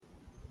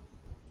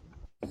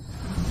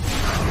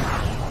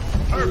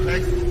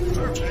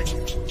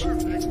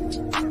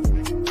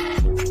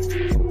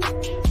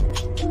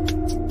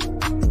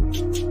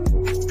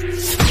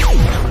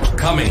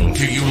Coming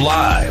to you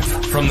live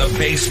from the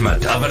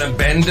basement of an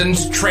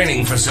abandoned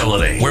training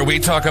facility where we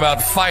talk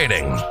about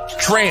fighting,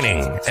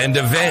 training, and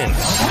events.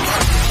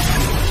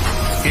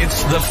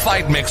 It's the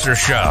Fight Mixer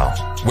Show,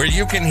 where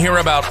you can hear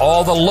about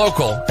all the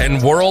local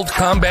and world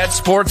combat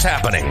sports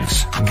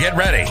happenings. Get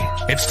ready.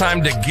 It's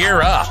time to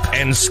gear up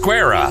and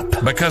square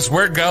up because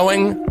we're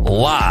going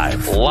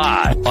live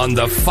on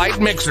the Fight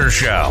Mixer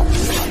Show.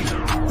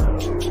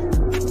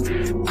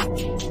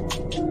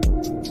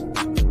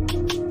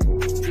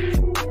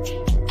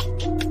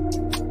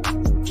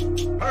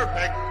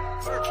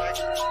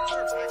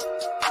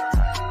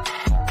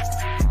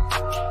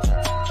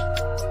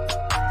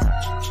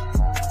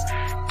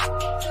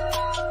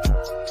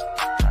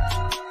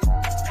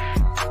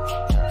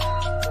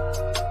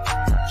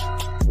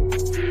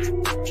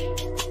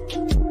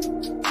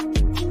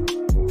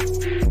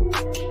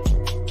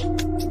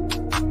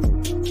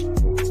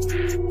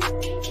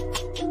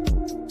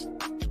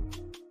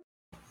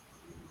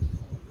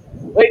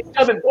 Ladies and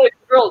gentlemen, boys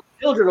and girls,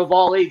 children of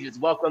all ages,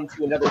 welcome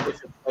to another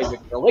edition of Fight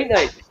Mixer, late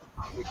night.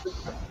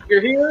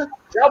 You're here,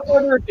 without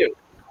further ado,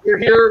 you're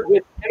here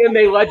with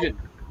MMA legend,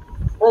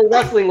 pro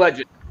wrestling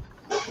legend,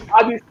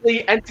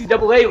 obviously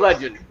NCAA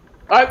legend,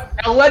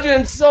 a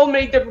legend in so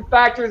many different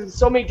factors and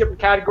so many different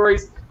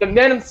categories. The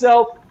man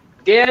himself,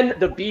 Dan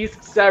the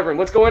Beast Severn.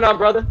 What's going on,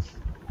 brother?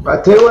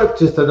 I tell you what,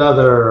 just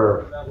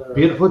another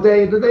beautiful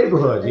day in the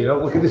neighborhood. You know,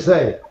 what can you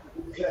say?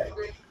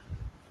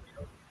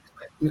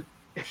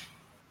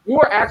 You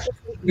are actually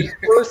the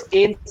first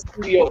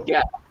in-studio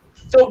guest.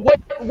 So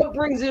what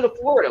brings you to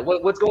Florida?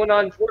 What's going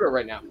on in Florida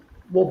right now?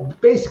 Well,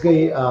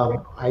 basically,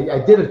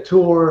 I did a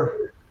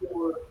tour.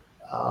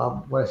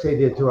 When I say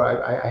did a tour,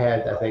 I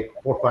had, I think,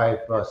 4 or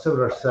 5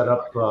 seminars set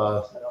up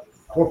 4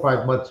 or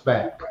 5 months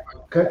back,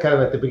 kind of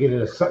at the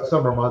beginning of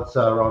summer months,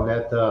 around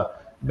that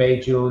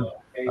May, June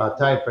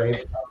time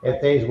frame. And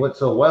things went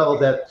so well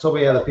that so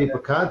many other people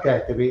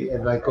contacted me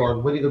and like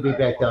going, when are you going to be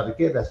back down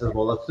again? I said,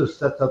 well, let's just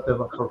set something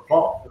up for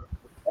fall.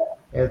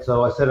 And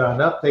so I set on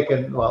up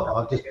thinking, well,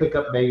 I'll just pick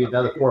up maybe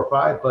another 4 or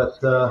 5, but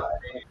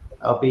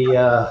I'll be in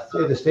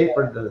the state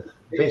for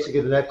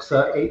basically the next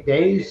 8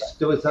 days,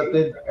 doing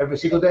something every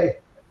single day.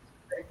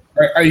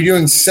 Are you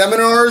doing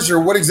seminars, or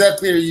what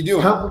exactly are you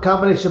doing?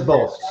 Combination of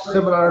both,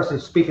 seminars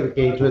and speaking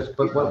engagements.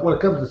 But when it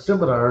comes to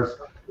seminars,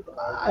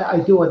 I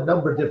do a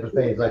number of different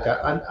things. Like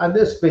on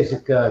this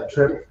basic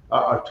trip,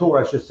 or tour,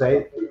 I should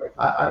say,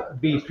 I'd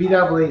be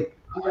predominantly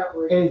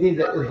anything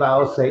that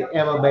involves, say,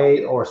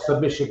 MMA or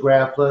submission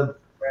grappling.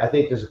 I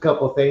think there's a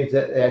couple of things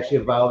that actually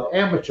involve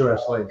amateur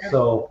wrestling.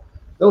 So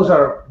those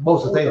are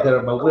most of the things that are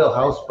in my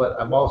wheelhouse, but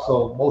I'm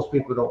also, most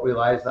people don't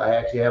realize that I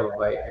actually have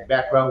a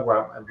background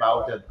where I'm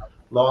involved in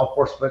law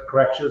enforcement,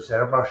 corrections,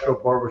 martial,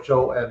 border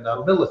patrol, and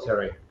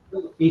military.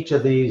 Each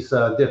of these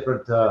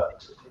different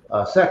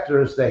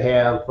sectors, they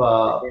have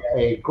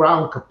a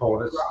ground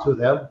components to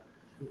them.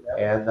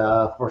 And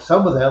for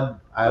some of them,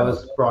 I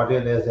was brought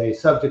in as a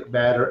subject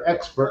matter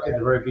expert in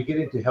the very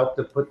beginning to help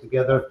them put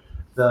together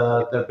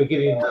the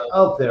beginning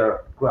of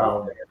their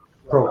ground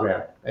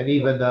program. And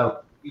even,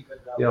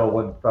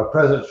 when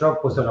President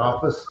Trump was in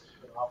office,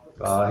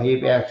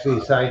 he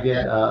actually signed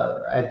in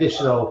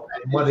additional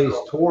monies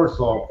towards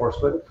law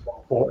enforcement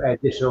for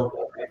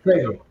additional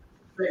training.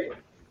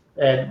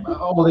 And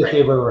only if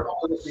they were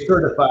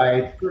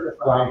certified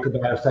ground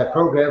combatants type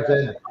programs,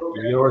 and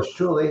yours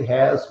truly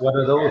has one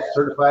of those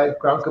certified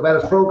ground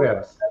combatants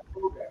programs.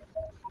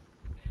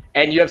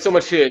 And you have so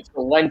much to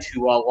lend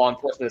to law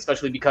enforcement,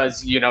 especially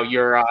because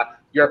you're a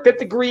 5th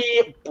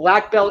degree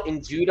black belt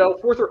in judo,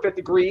 4th or 5th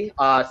degree,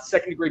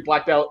 2nd degree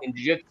black belt in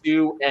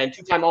jiu-jitsu, and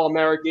 2-time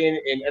All-American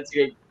in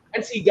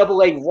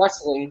NCAA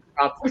wrestling,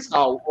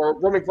 freestyle or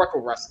Roman Greco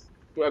wrestling.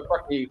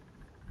 Correct me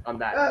on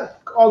that.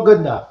 All good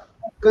enough.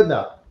 Good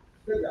enough.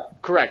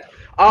 Correct.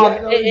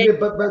 But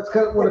it's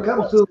kind of, when it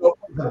comes to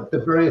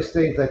the various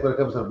things, like when it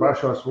comes to the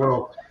martial arts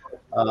world,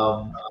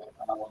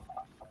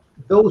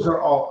 those are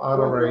all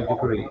honorary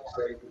degrees.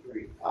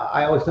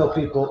 I always tell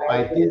people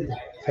I did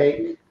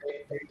take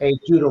a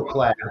judo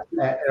class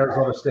at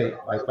Arizona State.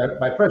 Like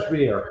my freshman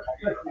year,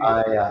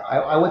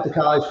 I went to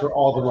college for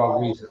all the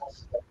wrong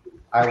reasons.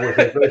 I was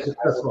a very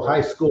successful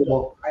high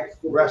school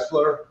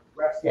wrestler,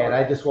 and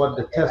I just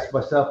wanted to test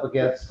myself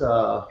against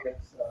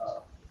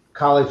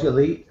college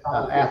elite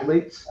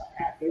athletes.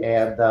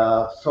 And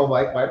so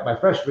my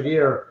freshman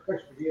year,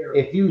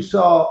 if you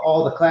saw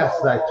all the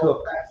classes I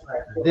took,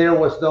 there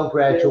was no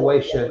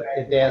graduation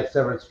in Dan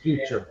Severn's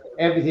future.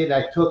 Everything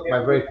I took my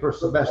very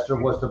first semester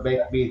was to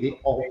make me the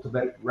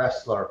ultimate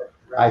wrestler.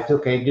 I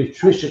took a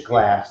nutrition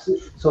class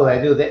so that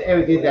I knew that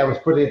everything that was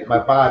put into my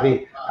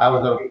body, I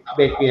was going to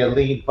make me a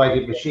lean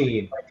fighting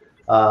machine.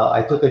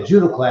 I took a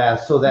judo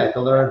class so that I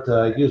could learn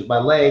to use my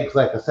legs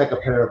like a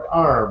second pair of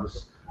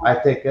arms. I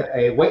take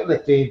a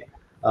weightlifting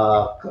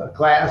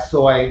class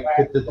so I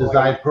could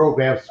design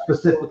programs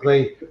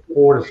specifically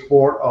for the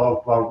sport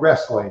of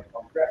wrestling.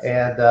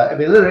 And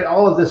literally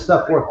all of this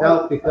stuff worked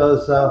out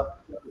because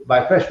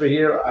my freshman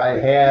year, I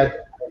had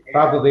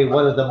probably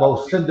one of the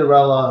most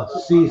Cinderella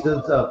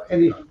seasons of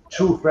any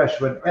true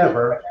freshman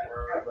ever.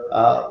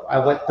 I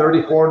went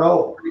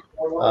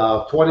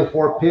 34-0,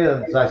 24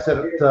 pins. I set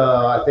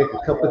I think,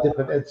 a couple of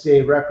different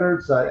NCAA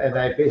records, and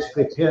I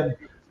basically pinned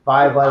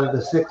 5 out of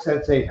the 6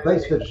 NCAA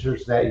place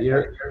finishers that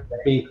year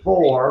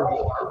before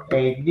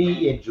a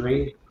knee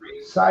injury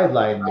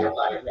sidelined me.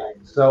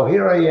 So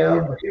here I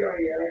am,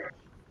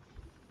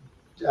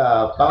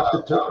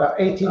 about to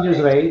 18 years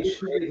of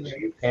age,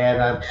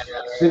 and I'm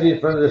sitting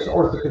in front of this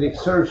orthopedic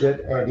surgeon,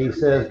 and he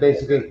says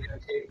basically,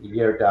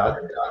 "You're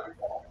done.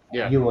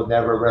 Yeah. You will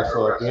never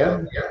wrestle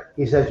again."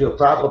 He says, "You'll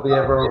probably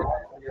never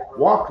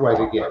walk right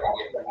again."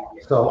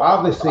 So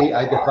obviously,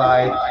 I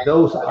defied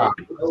those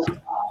options.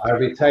 I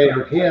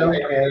retired him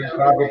and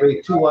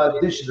probably 2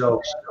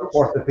 additional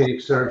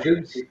orthopedic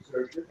surgeons,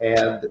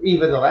 and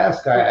even the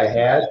last guy I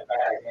had.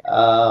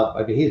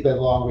 I mean, he's been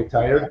long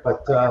retired,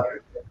 but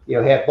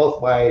had both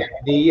my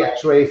knee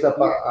X-rays up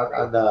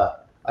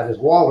on his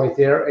wall right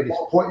there, and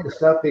he's pointing to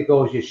stuff. He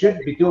goes, "You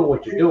shouldn't be doing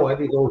what you're doing."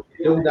 He goes,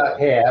 "You do not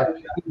have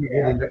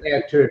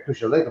anterior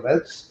cruciate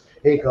ligaments."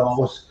 He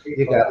goes,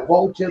 "You got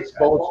bone chips,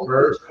 bone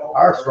spurs,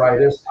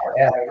 arthritis,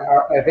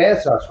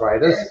 advanced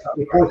arthritis."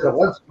 He points at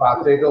one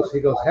spot there. He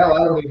goes, "Hell, I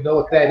don't even know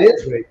what that is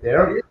right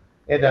there."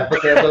 And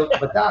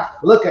but Doc,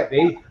 look at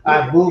me.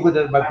 I'm moving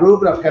in my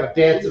groove, and I'm kind of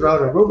dancing around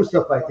the room and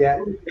stuff like that.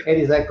 And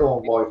he's like, "Oh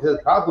boy," he says,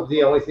 "probably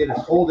the only thing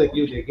that's holding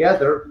you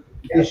together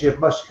is your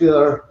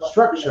muscular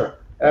structure."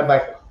 And I'm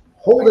like,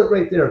 "Hold it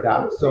right there,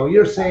 Doc. So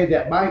you're saying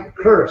that my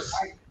curse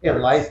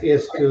in life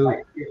is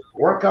to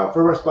work out for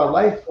the rest of my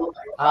life?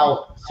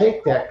 I'll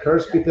take that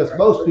curse, because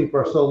most people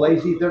are so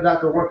lazy, they're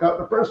not going to work out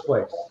in the first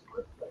place."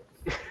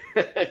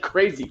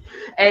 Crazy.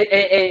 And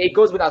it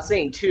goes without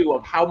saying, too,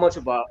 of how much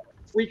of a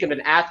freak of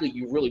an athlete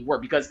you really were,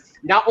 because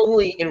not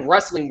only in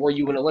wrestling were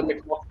you an Olympic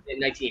in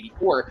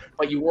 1984,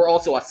 but you were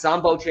also a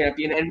Sambo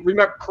champion. And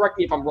remember, correct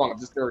me if I'm wrong, I'm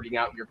just nerding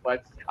out here,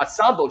 but a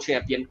Sambo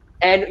champion.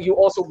 And you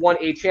also won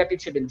a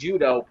championship in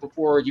judo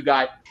before you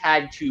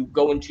had to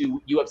go into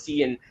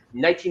UFC in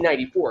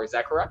 1994. Is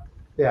that correct?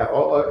 Yeah.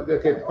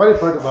 Okay. Funny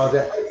part about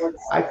that,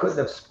 I couldn't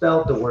have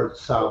spelled the word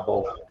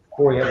Sambo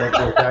for you at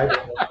one time.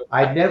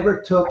 I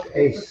never took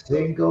a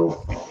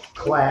single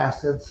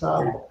class in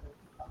Sambo.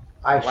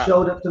 I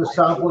showed up to the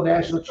Sambo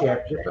National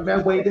Championship. I mean,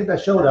 I weighed in, I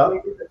showed up.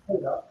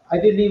 I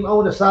didn't even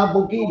own a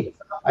Sambo gi.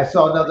 I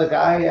saw another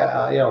guy,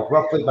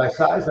 roughly my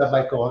size. I'm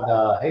like going,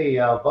 "Hey,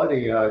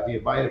 buddy, do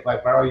you mind if I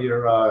borrow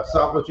your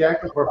Sambo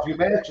jacket for a few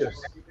matches?"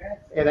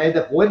 And I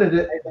ended up winning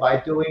it by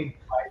doing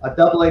a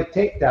double leg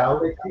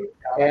takedown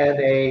and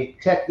a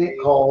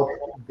technique called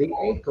the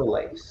ankle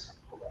lace.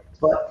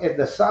 But in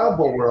the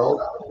Sambo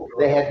world,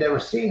 they had never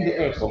seen the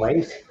ankle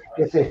lace.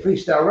 It's a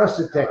freestyle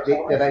wrestling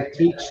technique that I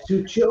teach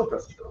to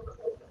children.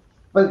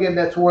 But again,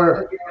 that's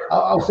where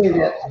I'll say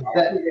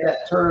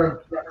that term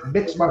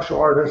mixed martial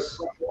artists,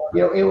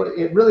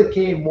 it really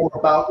came more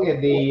about in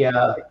the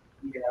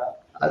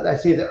I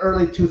say the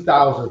early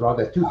 2000s, around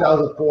the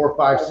 2004,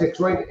 5, 6,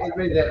 right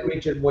in that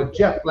region, when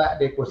Jeff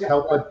Blatnick was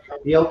helping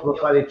the Ultimate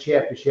Fighting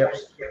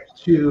Championships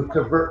to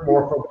convert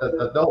more from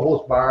the no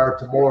holds barred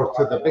to more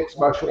to the mixed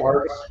martial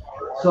arts,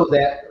 so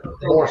that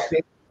more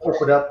states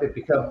open up and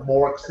become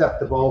more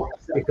acceptable,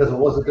 because it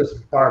wasn't this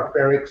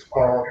barbaric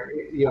sport.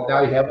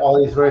 Now you have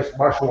all these various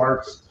martial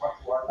arts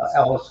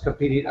elements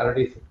competing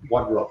underneath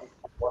one roof.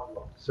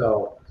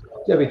 So,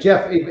 I mean,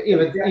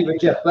 even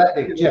Jeff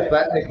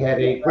Blatnick had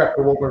a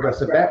Greco-Roman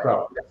wrestling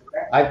background.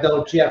 I've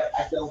known Jeff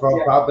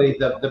from probably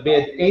the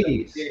mid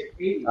 '80s.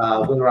 We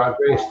were on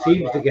various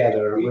teams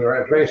together. We were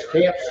at various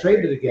camps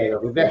training together.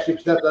 We've actually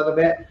stepped on the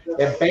mat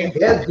and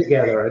banged heads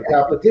together in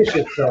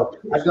competition. So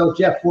I've known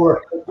Jeff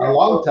for a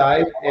long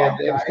time, and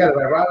it was kind of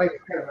ironic.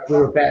 We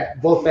were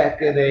both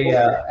back in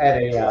at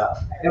a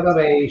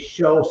MMA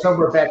show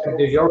somewhere back in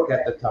New York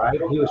at the time.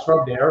 He was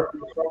from there,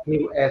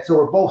 and so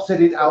we're both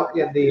sitting out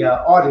in the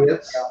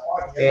audience,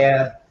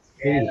 and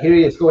here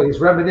he is going, he's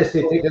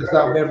reminiscing, taking us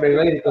down memory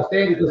lane. He goes,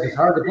 "Danny, it's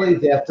hard to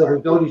believe that. So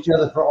we've known each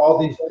other for all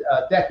these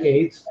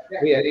decades."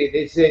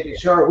 They say,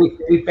 "Sure,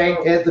 we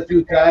banged heads a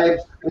few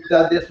times. We've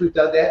done this, we've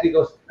done that." He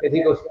goes,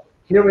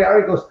 "Here we are."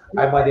 He goes,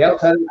 "I'm on the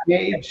outside of the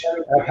cage.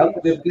 I'm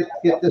helping them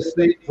get this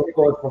thing from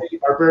going from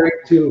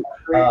barbaric to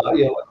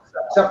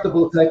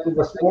acceptable type of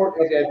a sport.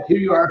 And then here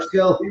you are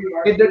still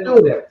in there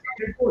doing it."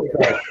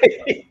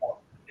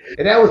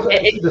 And that was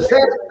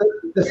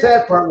the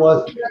sad part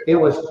was it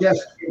was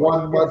just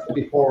 1 month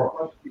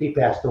before he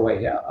passed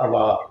away of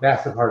a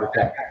massive heart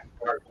attack.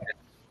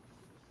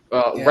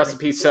 Rest in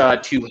peace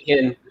to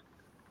him.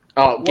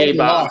 Gabe.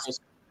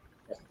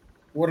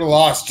 What a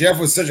loss. Jeff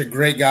was such a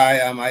great guy.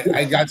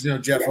 I got to know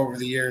Jeff over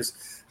the years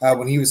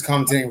when he was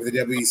commentating with the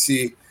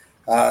WEC.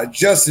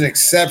 Just an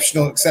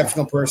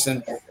exceptional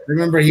person.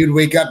 Remember, he would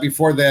wake up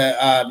before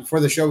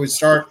the show would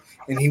start,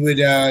 and he would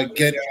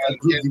get a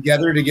group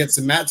together to get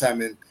some mat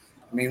time in.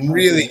 I mean,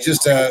 really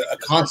just a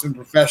consummate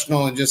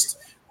professional, and just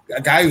a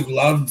guy who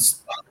loved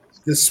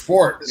the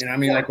sport.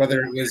 Like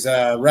whether it was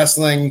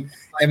wrestling,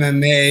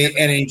 MMA,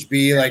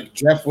 NHB, like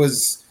Jeff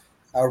was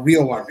a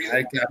real one.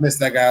 I miss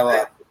that guy a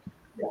lot.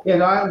 You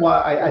know,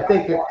 I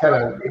think it kind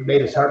of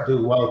made his heart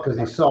do well because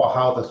he saw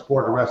how the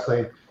sport of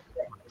wrestling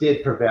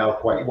did prevail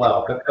quite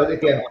well. But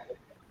again,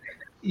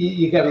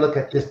 you got to look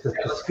at this the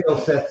skill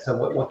sets and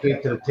what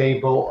came to the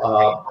table.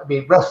 I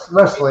mean,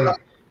 wrestling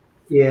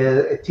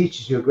it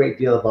teaches you a great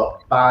deal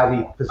about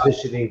body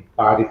positioning,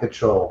 body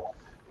control.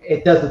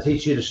 It doesn't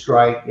teach you to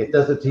strike. It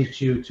doesn't teach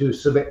you to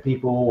submit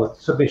people with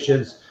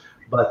submissions.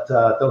 But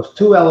those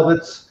two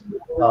elements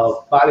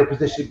of body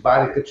positioning,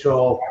 body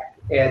control,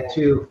 and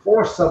to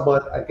force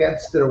someone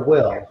against their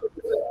will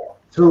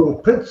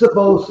through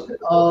principles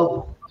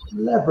of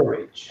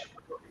leverage.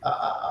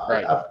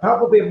 Right.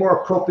 Probably a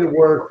more appropriate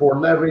word for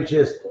leverage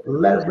is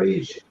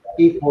leverage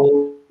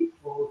equals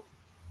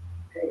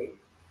pain,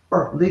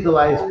 or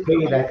legalized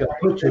pain I can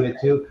put you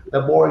into,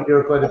 the more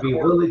you're going to be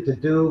willing to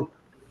do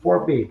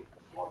for me.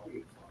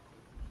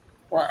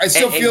 Well, I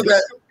still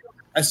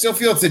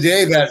feel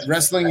today that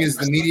wrestling is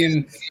the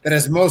medium that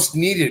is most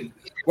needed.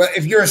 Well,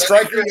 if you're a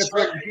striker, you have to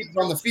put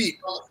people on the feet,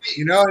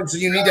 you know, and so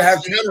you need to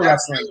have counter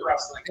wrestling.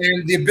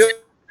 And the ability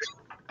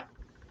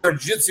for a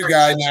jiu-jitsu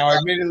guy now,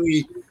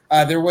 admittedly,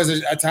 there was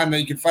a time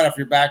that you could fight off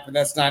your back, but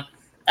that's not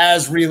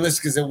as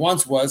realistic as it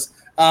once was.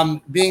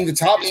 Being the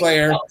top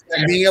player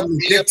and being able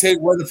to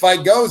dictate where the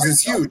fight goes is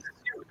huge.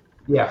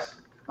 Yes.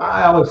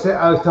 I always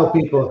tell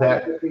people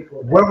that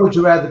where would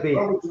you rather be,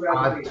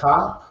 on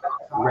top,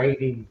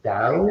 raining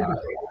down,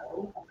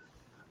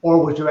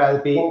 or would you rather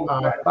be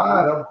on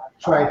bottom,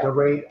 trying to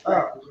rain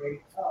up?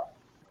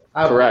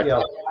 Correct. You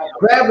know,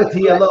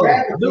 gravity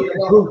alone,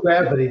 prove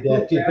gravity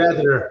that you'd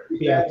rather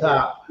be on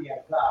top,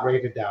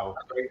 raining down.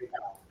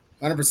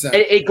 100%.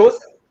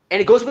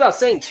 It goes without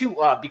saying too,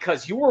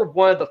 because you were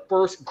one of the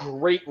first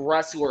great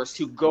wrestlers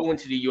to go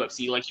into the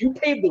UFC. Like, you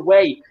paved the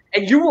way,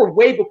 and you were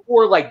way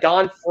before like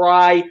Don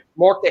Fry,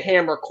 Mark the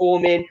Hammer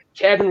Coleman,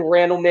 Kevin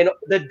Randleman.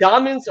 The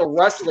dominance of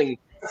wrestling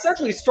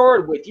essentially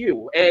started with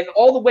you, and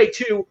all the way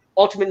to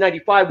Ultimate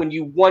 95 when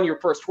you won your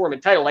first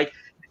tournament title. Like,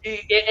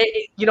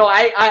 you know,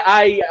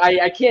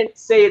 I can't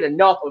say it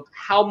enough of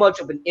how much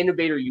of an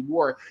innovator you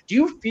were. Do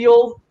you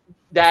feel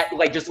that,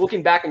 like, just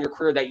looking back on your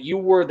career, that you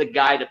were the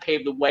guy to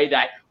pave the way,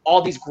 that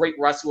all these great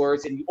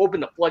wrestlers, and you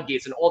opened the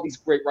floodgates and all these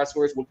great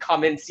wrestlers would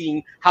come in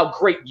seeing how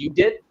great you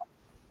did?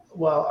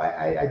 Well,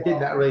 I did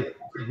not really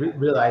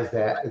realize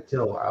that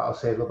until, I'll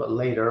say, a little bit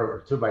later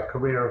or through my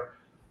career.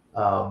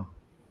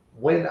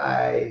 When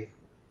to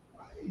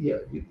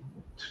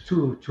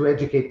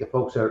educate the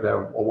folks that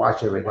are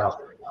watching right now,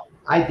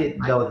 I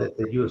didn't know that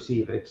the UFC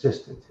even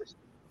existed.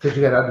 Because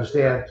you got to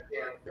understand,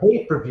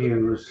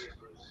 pay-per-views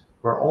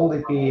were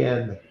only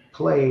being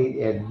played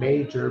in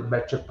major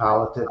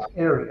metropolitan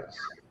areas.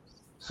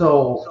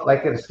 So,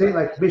 like in a state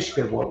like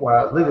Michigan, where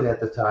I was living at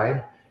the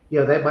time, you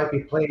know, they might be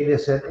playing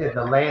this in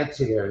the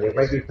Lansing area, they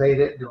might be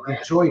playing it in the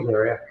Detroit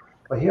area.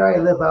 But here I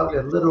live out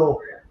in little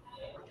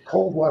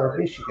Coldwater,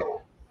 Michigan.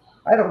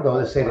 I don't know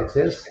this thing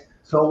exists.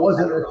 So it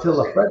wasn't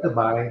until a friend of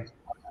mine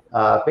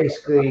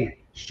basically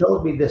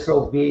showed me this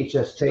old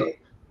VHS tape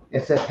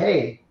and said,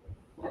 "Hey,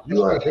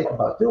 you ought to think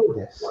about doing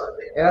this."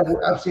 And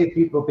I've seen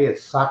people being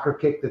soccer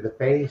kicked in the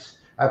face.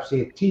 I've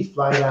seen teeth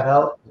flying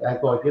out.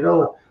 I'm going, you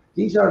know,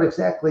 these aren't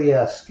exactly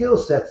skill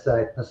sets that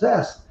I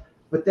possess.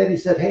 But then he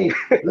said, "Hey,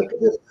 look at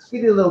this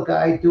skinny little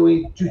guy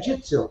doing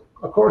jiu-jitsu."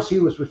 Of course, he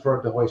was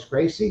referring to Royce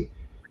Gracie.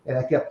 And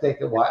I kept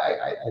thinking, well,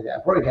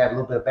 I've already had a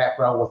little bit of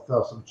background with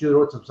some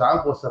judo and some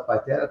sambo, stuff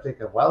like that. I'm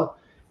thinking, well,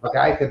 a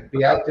guy could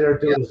be out there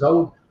doing his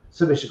own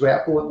submission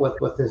grapple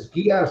with his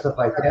gi on and stuff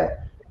like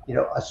that. You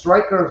know, a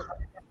striker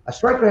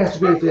has to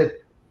be within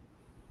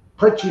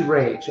punching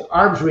range,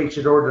 arms reach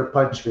in order to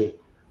punch me.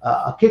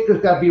 A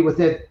kicker's got to be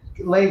within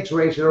legs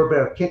range in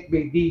order to kick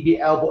me, knee me,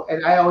 elbow.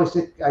 And I always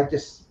think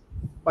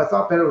my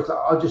thought pattern was,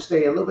 I'll just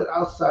stay a little bit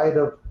outside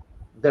of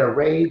their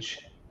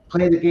range,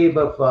 play the game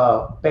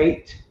of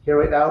bait here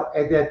right now,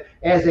 and then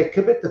as they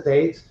commit to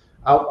things,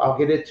 I'll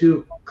get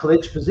into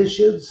clinch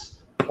positions,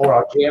 or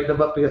I'll jam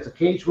them up against a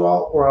cage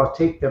wall, or I'll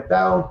take them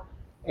down.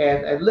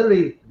 And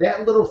literally,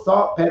 that little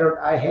thought pattern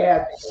I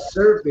had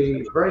served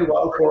me very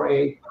well for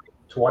a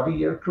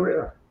 20-year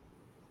career.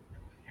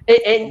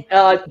 And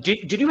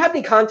did you have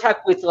any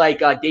contact with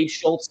like Dave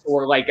Schultz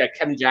or like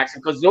Kevin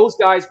Jackson? Because those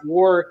guys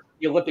were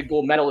the Olympic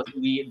gold medalists,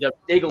 the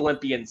big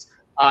Olympians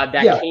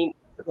that came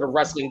for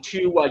wrestling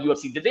to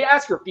UFC. Did they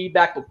ask your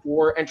feedback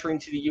before entering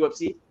to the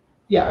UFC?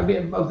 Yeah, I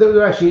mean,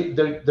 they're actually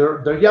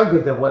they're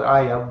younger than what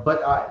I am,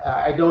 but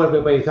I know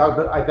everybody talks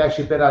about. I've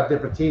actually been on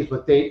different teams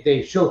with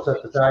Dave Schultz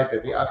at the time.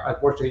 I mean,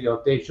 unfortunately, you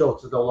know, Dave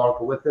Schultz is no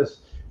longer with us.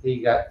 He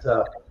got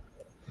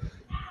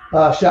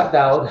shot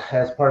down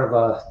as part of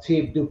a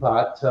Team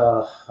DuPont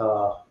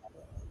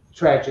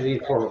tragedy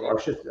for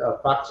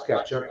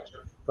Foxcatcher.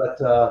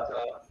 But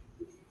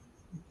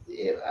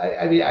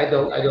I mean, I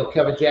know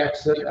Kevin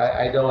Jackson.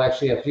 I know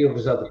actually a few of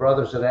his other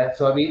brothers and that.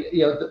 So I mean,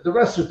 you know, the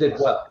wrestlers did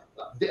well.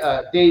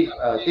 Dave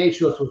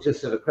Schultz was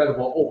just an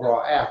incredible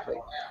overall athlete.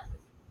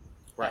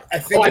 Right.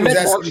 I meant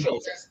Mark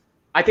Schultz.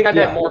 I think I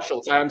meant Mark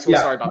Schultz. I'm so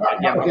sorry about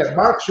that.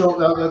 Mark Schultz.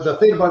 The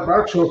thing about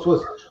Mark Schultz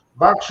was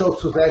Mark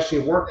Schultz was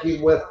actually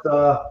working with,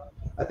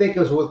 I think it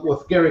was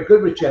with Gary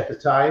Goodrich at the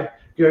time.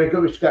 Gary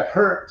Goodrich got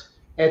hurt,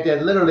 and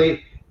then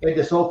literally in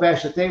this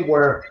old-fashioned thing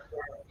where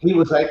he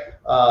was like,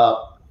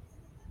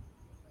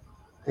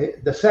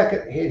 the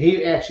second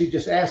he actually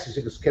just asked us,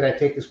 he goes, "Can I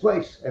take his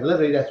place?" And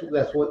literally,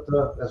 that's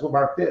what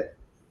Mark did.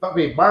 I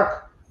mean,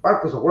 Mark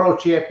was a world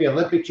champion,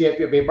 Olympic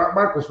champion. I mean,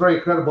 Mark was very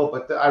incredible.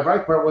 But the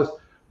ironic part was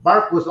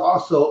Mark was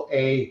also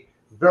a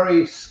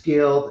very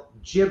skilled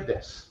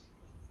gymnast.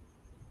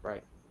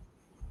 Right.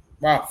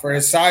 Wow, for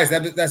his size,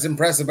 that's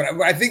impressive. But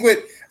I think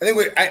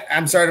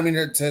I'm sorry, I don't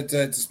mean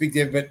to speak to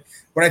you, but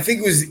what I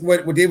think was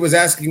what Dave was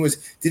asking was,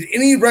 did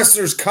any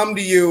wrestlers come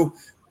to you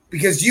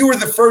because you were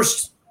the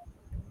first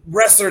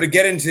wrestler to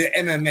get into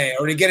MMA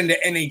or to get into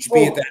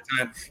NHB at that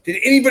time? Did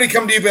anybody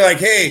come to you and be like,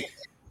 "Hey,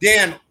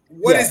 Dan,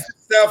 what is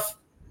this stuff?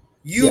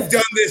 You've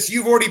done this.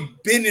 You've already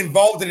been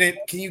involved in it.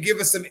 Can you give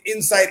us some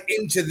insight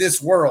into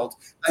this world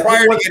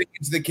prior to getting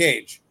into the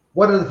cage?"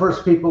 One of the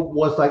first people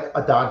was like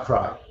a Don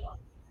Fry.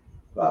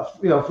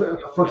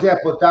 For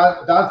example,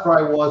 Don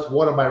Fry was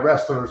one of my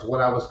wrestlers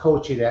when I was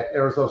coaching at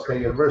Arizona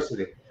State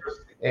University.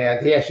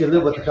 And he actually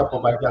lived with a couple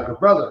of my younger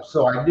brothers.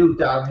 So I knew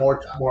Don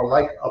more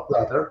like a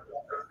brother.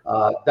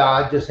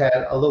 Don just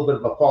had a little bit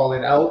of a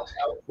falling out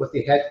with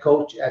the head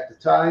coach at the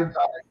time.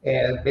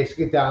 And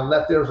basically Don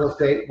left Arizona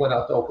State, went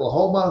out to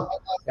Oklahoma,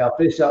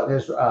 finished out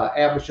his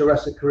amateur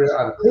wrestling career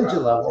on a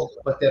collegiate level.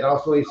 But then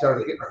also he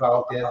started getting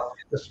involved in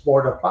the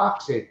sport of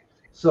boxing.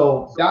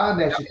 So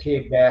Don actually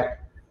came back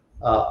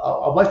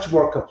a much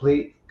more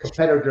complete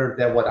competitor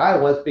than what I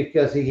was,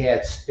 because he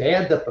had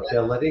stand-up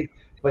ability,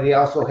 but he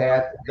also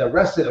had the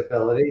wrestling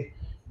ability.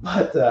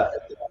 But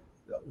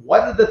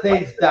one of the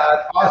things Don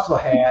also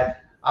had,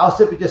 I'll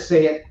simply just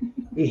say it,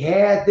 he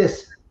had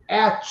this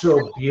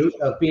attribute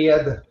of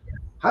being,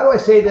 how do I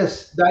say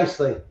this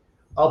nicely,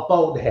 a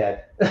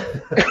bonehead.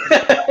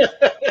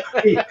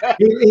 he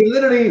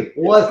literally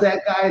was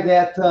that guy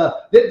that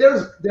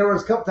there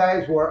was a couple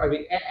times where, I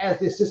mean, as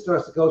the assistant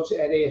wrestling coach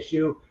at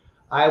ASU,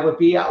 I would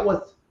be out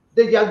with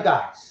the young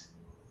guys.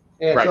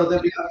 And so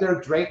they'd be out there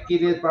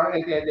drinking and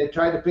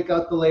trying to pick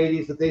out the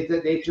ladies and things of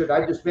that nature. And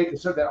I'm just making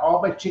sure that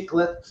all my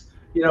chicklets,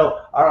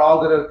 are all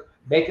going to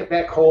make it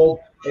back home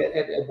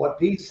in one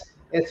piece.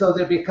 And so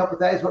there'd be a couple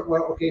of times where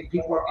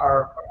people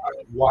are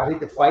wanting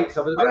to fight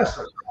some of the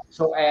wrestlers.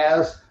 So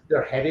as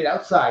they're heading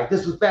outside,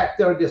 this was back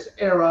during this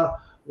era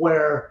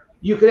where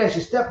you could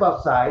actually step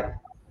outside,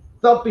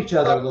 thump each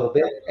other a little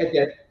bit, and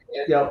then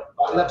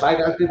let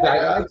bygones be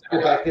bygones,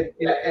 go back and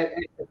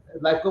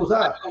life goes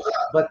on.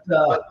 But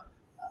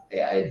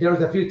there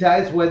was a few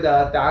times when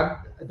Don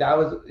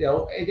was,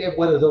 in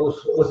one of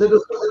those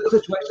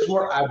situations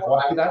where I'm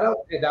walking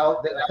out, and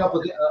now a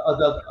couple of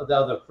the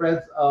other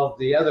friends of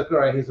the other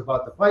girl he's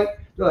about to fight,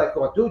 they're like,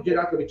 "Oh, dude, you're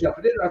not going to be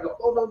jumping in." I go,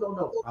 "Oh,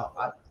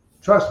 no.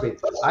 Trust me,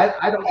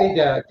 I don't need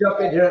to jump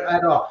in here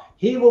at all.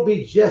 He will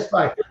be just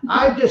fine.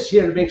 I'm just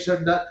here to make sure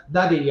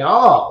none of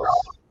y'all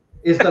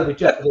is going to be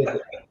jumping in.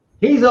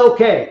 He's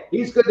okay.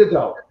 He's good to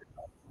go."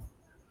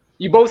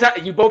 You both had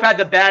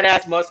the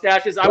badass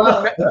mustaches. I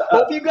would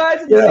both of you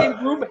guys in the same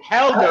group.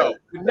 Hell no,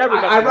 we'd never.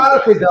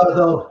 Ironically,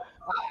 though,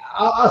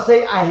 I'll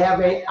say I have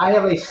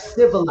a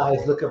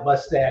civilized looking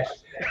mustache.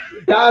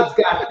 Don's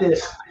got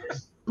this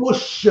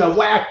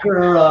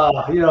bushwhacker,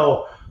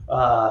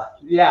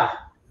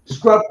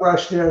 scrub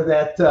brush there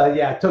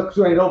that took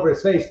right over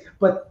his face.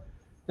 But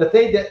the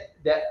thing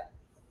that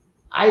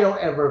I don't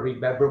ever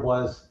remember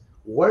was,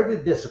 where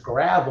did this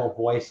gravel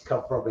voice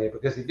come from him?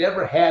 Because he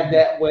never had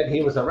that when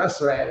he was a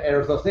wrestler at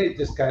Arizona State.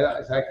 Just kind of,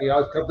 it's like he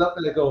always comes up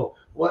and they go,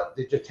 "What,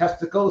 did your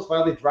testicles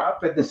finally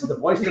drop? And this is the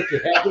voice that you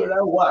have here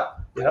now? What?"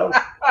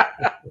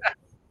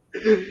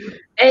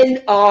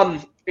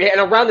 And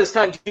around this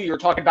time too, you were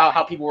talking about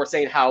how people were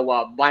saying how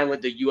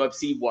violent the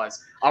UFC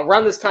was.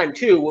 Around this time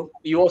too,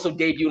 you also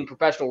debuted in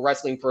professional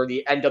wrestling for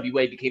the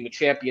NWA, became a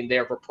champion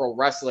there for pro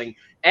wrestling,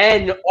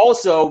 and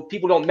also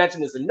people don't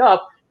mention this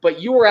enough, but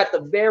you were at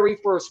the very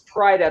first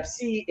Pride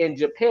FC in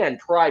Japan,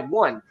 Pride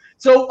 1.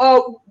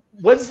 So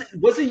was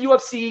the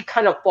UFC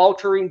kind of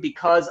faltering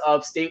because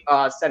of state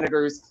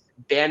senators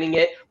banning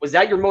it? Was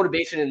that your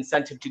motivation and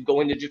incentive to go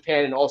into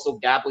Japan and also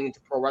dabbling into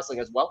pro wrestling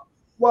as well?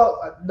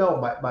 Well, no,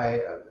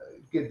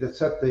 to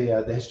set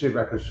the history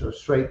records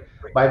straight,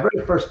 my very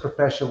first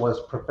profession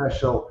was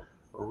professional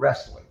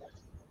wrestling.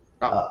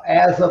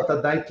 As of the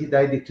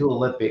 1992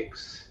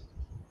 Olympics,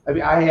 I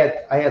mean, I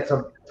had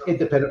some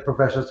independent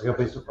professional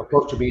companies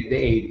approaching me in the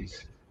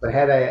 80s. But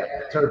had I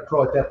turned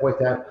pro at that point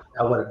in time,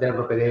 I would have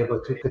never been able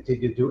to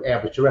continue to do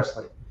amateur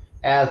wrestling.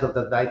 As of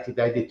the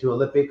 1992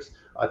 Olympics,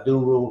 a new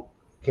rule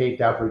came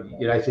down from the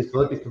United States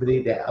Olympic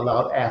Committee that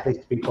allowed athletes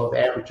to be both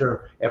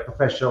amateur and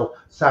professional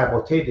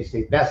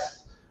simultaneously.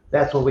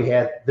 That's when we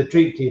had the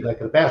dream team, like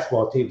the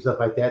basketball team, stuff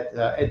like that.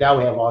 And now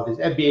we have all these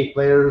NBA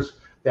players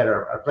that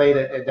are playing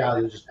it, and now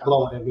they're just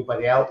blowing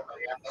everybody out.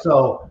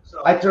 So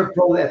I turned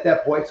pro at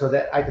that point so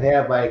that I could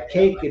have my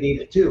cake and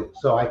eat it too.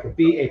 So I could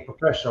be a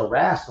professional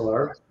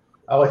wrestler.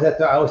 I always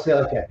say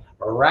like a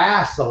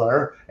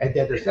wrestler, and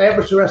then there's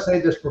amateur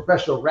wrestling, there's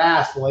professional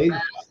wrestling,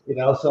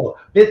 So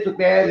Vince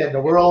McMahon and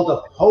the world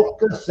of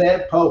hocus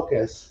and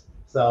pocus.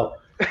 So,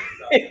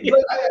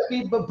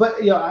 but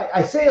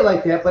I say it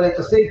like that, but at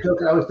the same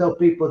token, I always tell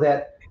people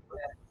that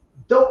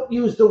don't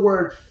use the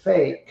word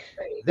fake.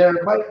 There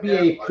might be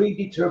a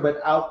predetermined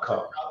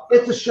outcome.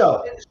 It's a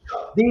show.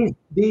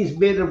 These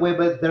men and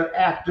women, they're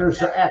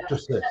actors or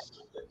actresses,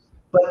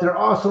 but they're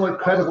also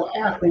incredible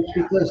athletes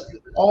because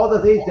all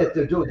the things that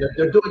they're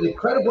doing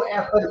incredible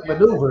athletic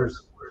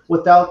maneuvers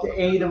without the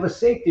aid of a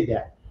safety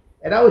net.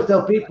 And I always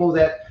tell people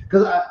that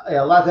because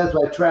a lot of times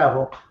when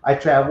I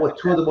travel with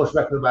two of the most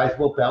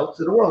recognizable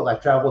belts in the world. I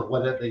travel with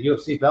one of the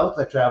UFC belts.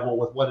 I travel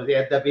with one of the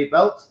NWA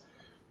belts.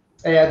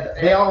 And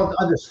they all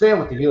understand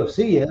what the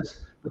UFC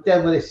is. But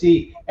then when they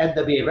see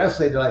NWA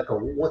wrestling, they're like, oh,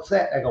 what's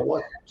that? I go,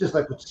 what? Just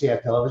like what you see on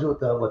television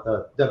with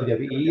the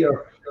WWE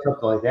or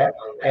something like that.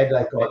 And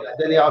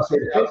then they all say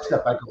the fake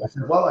stuff.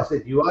 I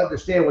said, you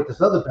understand what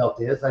this other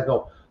belt is? I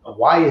go,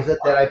 why is it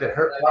that I've been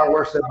hurt far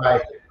worse in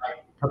my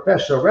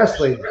professional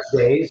wrestling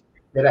days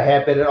than I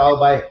have been in all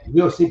my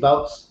UFC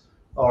bouts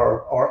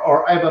or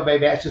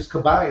MMA matches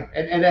combined?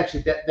 And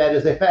actually, that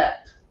is a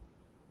fact.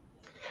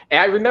 And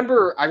I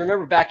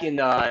remember back in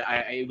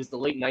it was the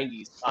late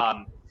 '90s,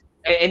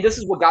 and this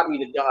is what got me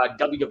to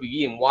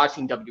WWE and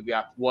watching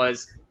WWF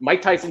was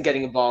Mike Tyson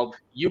getting involved,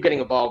 you getting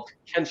involved,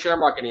 Ken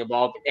Shamrock getting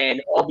involved,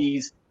 and all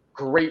these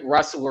great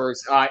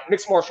wrestlers,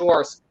 mixed martial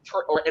arts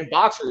and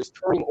boxers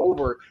turning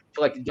over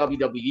to like the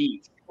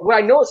WWE. What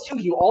I noticed too,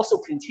 you also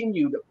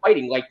continued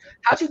fighting. Like,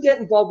 how'd you get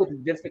involved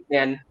with Vince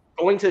McMahon?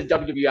 Going to the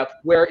WWF,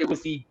 where it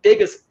was the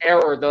biggest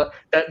era,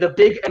 the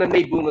big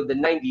MMA boom of the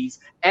 90s,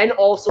 and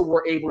also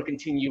were able to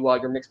continue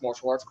your mixed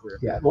martial arts career.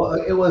 Yeah, well,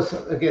 it was,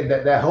 again,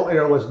 that whole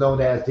era was known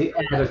as the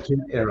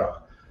Attitude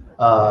Era.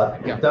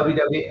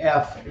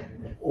 WWF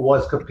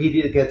was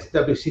competing against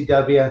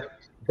WCW.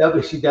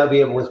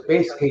 WCW was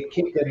basically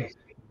kicking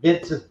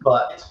Vince's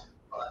butt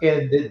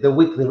in the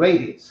weekly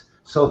ratings.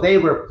 So they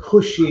were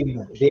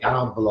pushing the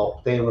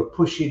envelope. They were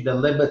pushing the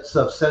limits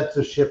of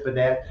censorship and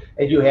that,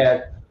 and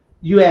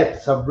you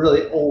had some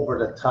really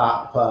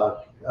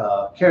over-the-top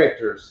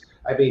characters.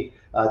 I mean,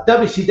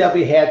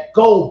 WCW had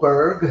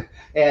Goldberg,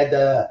 and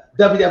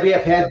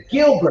WWF had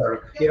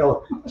Gilbert.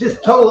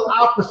 Just total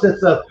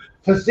opposites of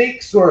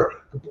physiques. Where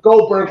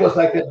Goldberg was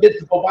like an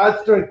invincible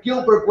monster, and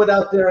Gilbert went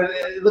out there and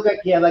it looked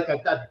like he had like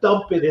a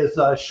dump in his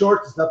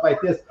shorts and stuff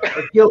like this.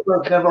 And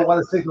Gilbert never won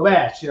a single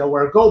match.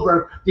 Where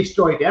Goldberg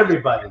destroyed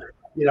everybody.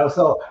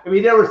 So I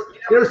mean, there was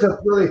some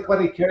really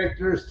funny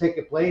characters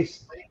taking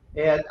place.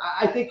 And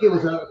I think it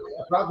was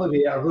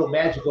probably a real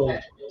magical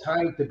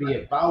time to be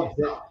involved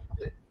in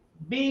it.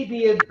 Me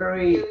being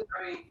very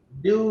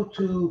new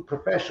to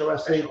professional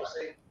wrestling,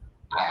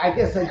 I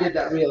guess I did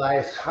not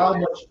realize how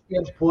much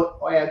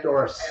input and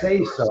or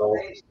say-so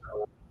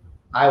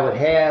I would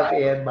have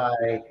in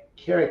my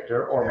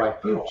character or my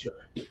future.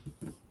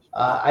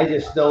 I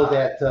just know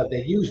that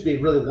they used me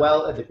really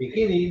well at the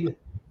beginning,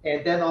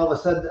 and then all of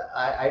a sudden,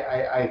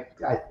 I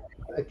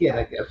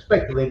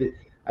speculated.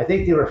 I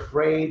think they were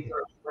afraid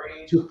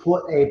to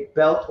put a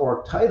belt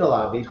or title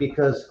on me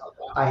because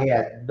I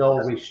had no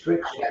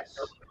restrictions.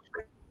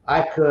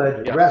 I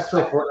could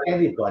wrestle for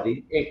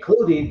anybody,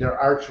 including their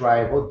arch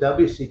rival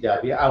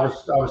WCW. I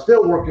was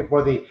still working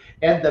for the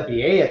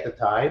NWA at the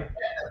time,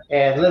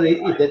 and literally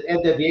the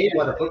NWA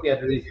wanted to put me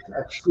under the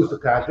exclusive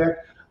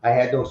contract. I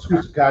had no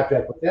exclusive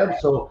contract with them,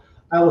 so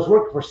I was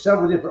working for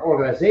several different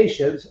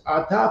organizations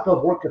on top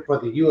of working for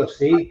the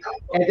UFC,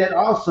 and then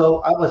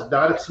also I was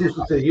not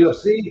exclusive to the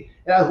UFC,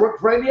 and I was working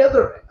for any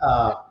other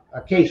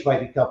cage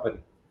fighting company.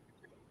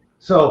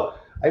 So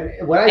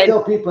when I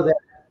tell people that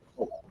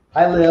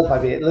I live,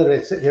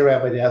 literally sitting here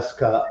at my desk,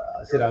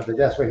 sit on the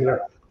desk right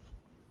here.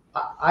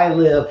 I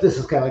live. This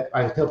is kind of like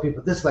I tell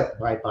people. This is like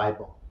my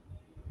Bible.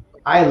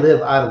 I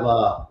live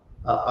out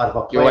of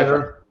a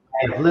planner.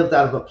 I've lived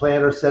out of a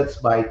planner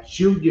since my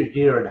junior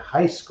year in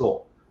high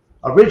school.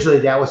 Originally,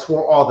 that was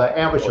for all the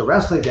amateur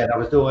wrestling that I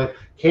was doing,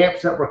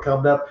 camps that were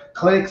coming up,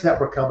 clinics that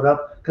were coming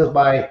up, because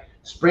my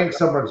spring,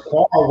 summer, and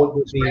fall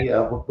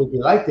would be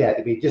like that.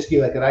 To be just give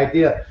you like an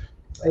idea.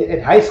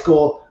 In high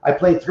school, I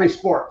played 3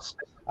 sports.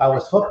 I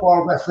was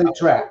football, wrestling,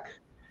 track,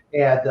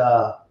 and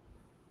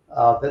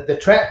the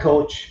track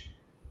coach,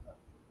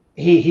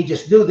 he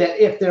just knew that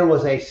if there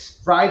was a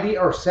Friday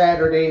or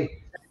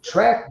Saturday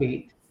track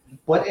meet,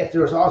 but if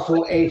there was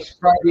also a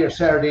Friday or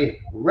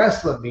Saturday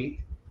wrestling meet,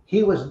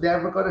 he was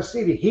never going to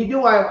see me. He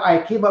knew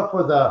I came up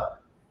for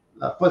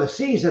the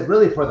season,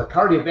 really for the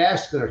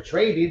cardiovascular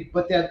training,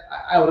 but then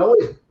I would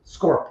always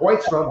score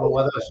points from him,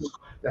 whether it was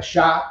the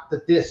shot,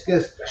 the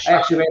discus. I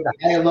actually ran the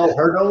high and low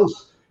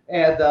hurdles.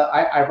 And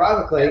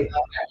ironically,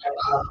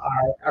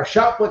 our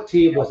shot put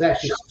team was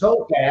actually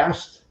so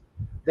fast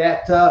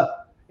that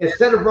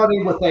instead of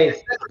running with a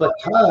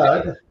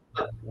baton,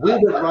 we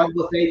would run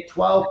with a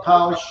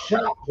 12-pound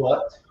shot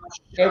put.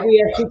 And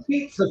we actually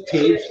beat some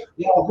teams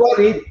while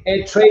running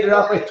and traded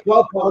off a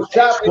 12-pound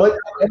shot put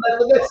and let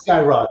the next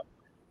guy run.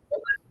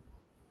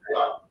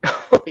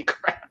 Holy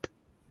crap.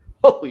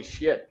 Holy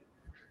shit.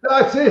 No,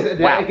 it's serious.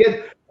 Wow.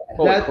 Again,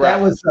 that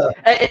was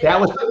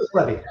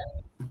funny.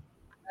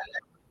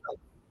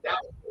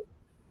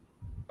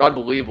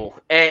 Unbelievable.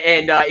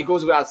 And it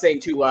goes without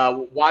saying, too,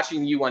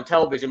 watching you on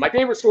television, my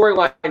favorite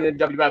storyline in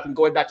WWF, and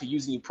going back to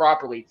using you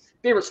properly,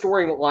 favorite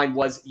storyline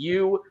was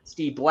you,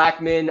 Steve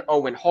Blackman,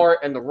 Owen Hart,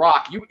 and The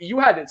Rock. You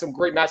had some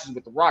great matches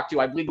with The Rock, too.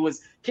 I believe it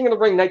was King of the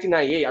Ring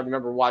 1998. I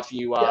remember watching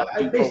you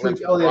do programs with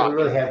The Rock.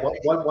 Really had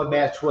one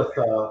match with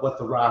The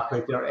Rock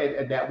right there,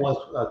 and that was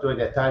during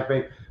that time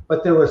frame.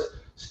 But there was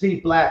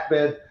Steve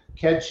Blackman,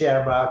 Ken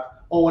Shamrock,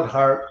 Owen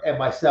Hart, and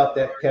myself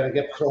that kind of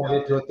get thrown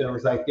into it. There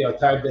was time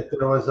that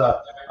there was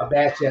a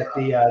match at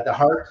the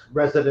Hart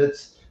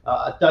residence,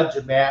 a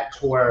dungeon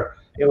match where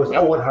it was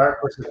Owen Hart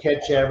versus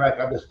Ken Shamrock.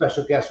 I'm the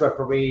special guest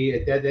referee.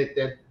 And then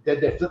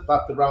they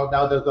flip-flopped around.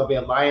 Now there's going to be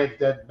a Lions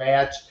Den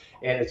match,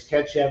 and it's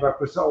Ken Shamrock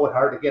versus Owen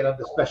Hart again. I'm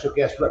the special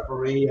guest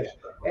referee. And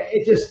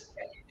it just,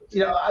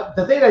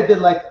 the thing I did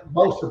like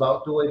most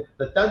about doing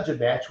the dungeon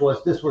match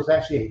was this was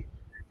actually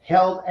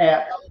held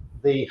at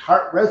the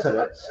Hart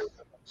residence.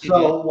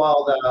 So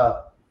while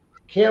the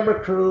camera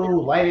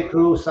crew, lighting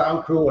crew,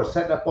 sound crew are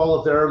setting up all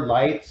of their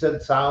lights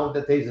and sound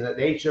and things of that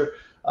nature,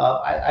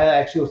 I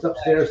actually was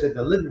upstairs in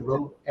the living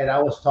room, and I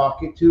was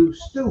talking to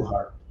Stu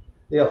Hart,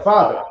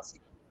 father.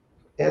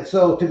 And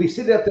so to be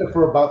sitting up there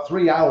for about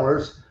 3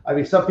 hours, I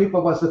mean, some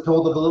people must have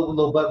told them a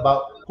little bit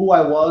about who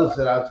I was,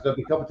 and I was going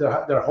to be coming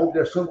to their home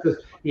there soon, because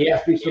he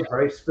asked me some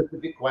very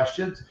specific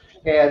questions.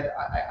 And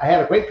I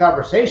had a great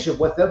conversation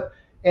with him.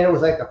 And it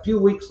was like a few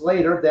weeks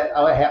later that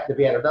I happened to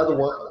be at another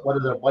one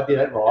of the Monday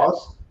Night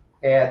Raws,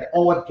 and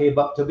Owen came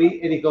up to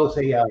me and he goes,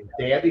 "Hey,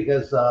 Dan,"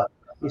 because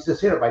he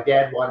says, "Here, my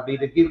dad wanted me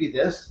to give you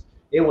this."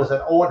 It was an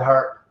Owen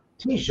Hart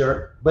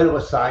T-shirt, but it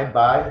was signed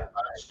by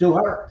Stu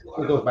Hart.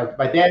 He goes, "My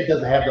dad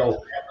doesn't have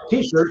those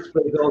T-shirts,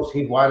 but he goes,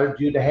 he wanted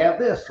you to have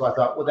this." So I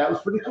thought, well, that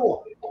was pretty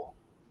cool.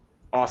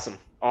 Awesome.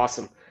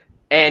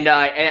 And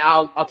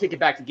I'll kick it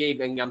back to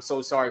Gabe, and I'm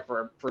so sorry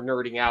for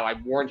nerding out. I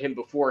warned him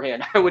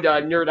beforehand. I would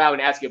nerd out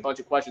and ask you a bunch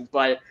of questions,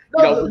 but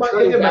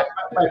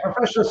my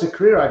professional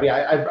career, I mean,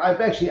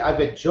 I've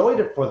enjoyed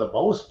it for the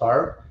most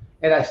part,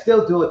 and I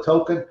still do a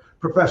token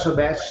professional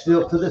match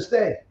still to this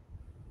day.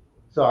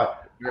 So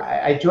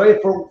I enjoy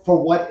it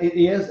for what it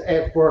is,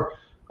 and for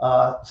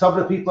some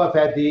of the people I've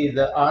had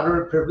the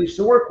honor and privilege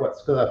to work with,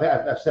 because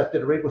I've stepped in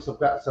the ring with some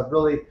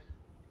really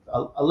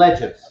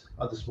legends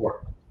of the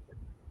sport.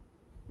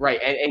 Right,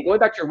 and going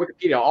back to your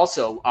Wikipedia,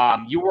 also,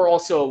 you were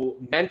also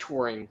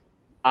mentoring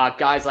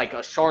guys like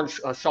Sean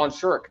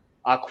Shirk,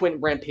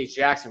 Quentin Rampage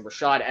Jackson,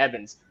 Rashad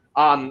Evans.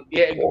 Rashad,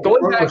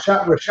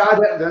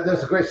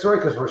 there's a great story,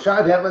 because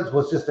Rashad Evans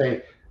was just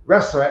a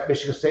wrestler at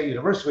Michigan State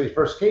University when he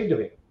first came to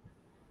me,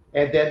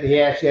 and then he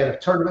actually had a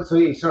tournament, so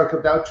he started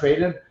coming down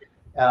training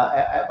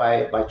at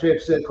my training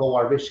facility in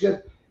Coldwater,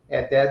 Michigan,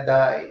 and then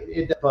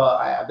that's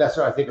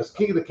where I think it was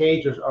King of the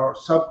Cage or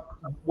some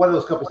one of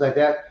those companies like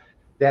that.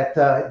 That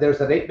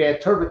there's an 8-man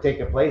tournament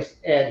taking place,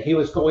 and he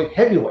was going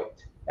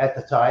heavyweight at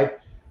the time,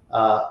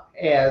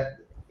 and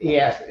he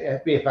asked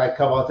me if I'd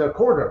come out there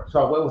corner.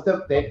 So I went with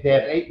him. They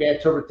had an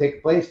 8-man tournament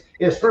taking place.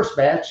 In his first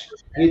match,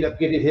 he ended up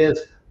getting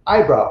his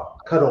eyebrow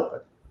cut open,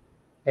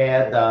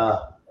 and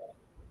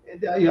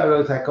it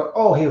was like,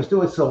 oh, he was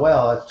doing so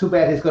well. It's too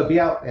bad he's going to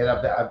be out. And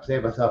I'm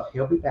saying to myself,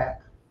 he'll be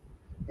back.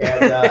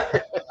 And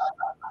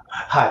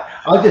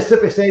I'll just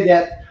simply say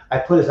that I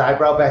put his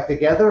eyebrow back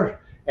together.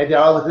 And they're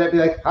all looking at me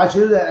like, "How'd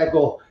you do that?" I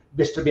go,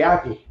 "Mr.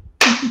 Miyagi."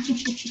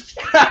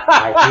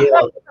 I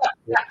healed.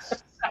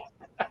 Yes.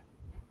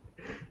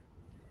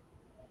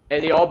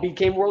 And they all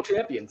became world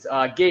champions.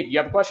 Gabe, you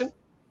have a question?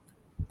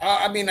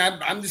 I mean,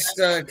 I'm just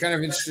kind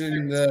of interested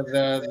in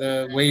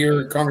the way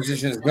your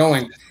conversation is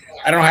going.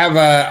 I don't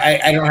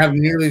have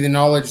nearly the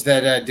knowledge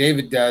that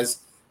David does.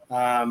 So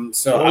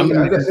I'm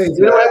going to say,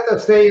 you don't have to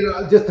stay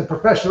just the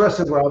professional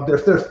wrestling world.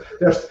 There's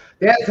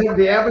Dan Severn,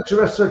 the amateur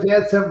wrestler,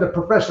 Dan Severn, the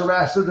professional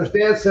wrestler. There's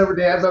Dan Severn,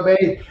 the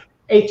MMA,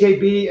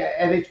 HAB,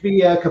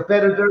 NHB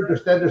competitor.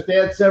 There's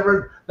Dan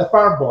Severn, the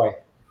farm boy.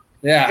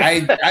 Yeah,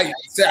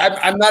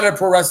 I'm not a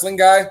pro wrestling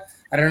guy.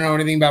 I don't know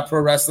anything about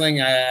pro wrestling,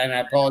 and I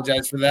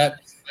apologize for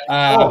that.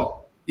 Don't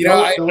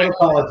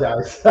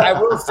apologize. I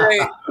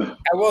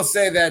will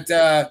say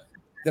that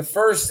the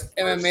first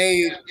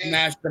MMA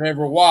match that I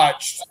ever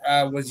watched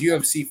was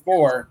UFC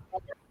 4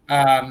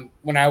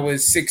 when I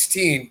was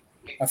 16.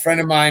 A friend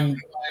of mine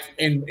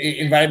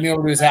invited me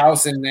over to his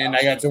house, and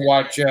I got to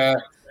watch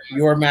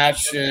your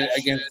match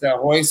against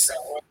Royce.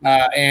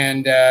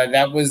 And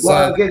that was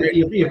again,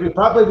 you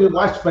probably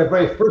watched my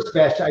very first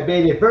match. I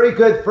made a very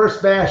good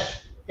first match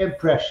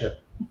impression.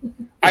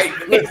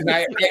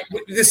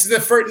 This is the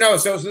first. No,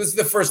 so this is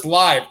the first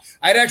live.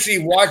 I'd actually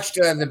watched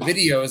the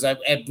videos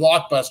at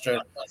Blockbuster,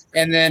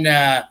 and then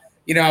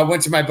I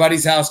went to my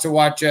buddy's house to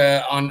watch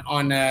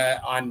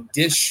on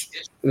Dish.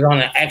 It was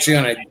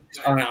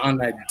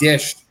on a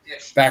dish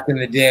back in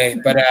the day,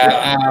 but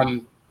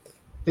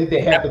Did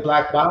they have the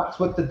black box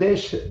with the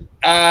dish?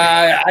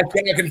 I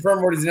cannot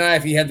confirm or deny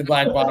if he had the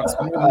black box.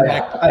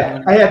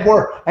 I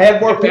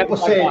had more people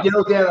saying,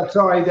 Dad, I'm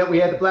sorry that we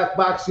had the black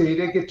box here. You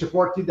didn't get your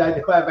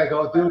 $14.95. I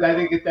go, dude, I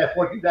didn't get that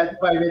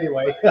 $14.95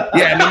 anyway.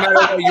 Yeah, no matter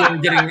what,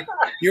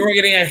 you were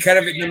getting a cut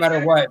of it no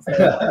matter what.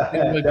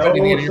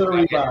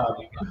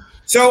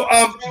 So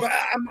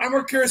I'm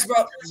more curious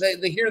about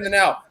the here and the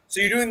now. So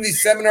you're doing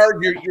these seminars,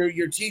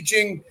 you're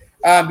teaching,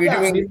 you're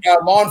doing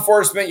law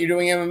enforcement, you're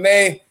doing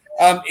MMA.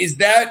 Is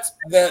that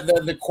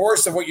the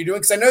course of what you're doing?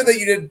 Because I know that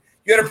you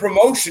had a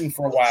promotion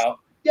for a while.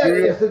 Yeah,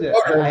 yes, it is.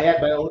 I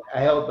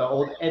held my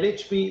old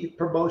NHB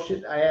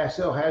promotion. I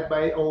also had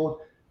my old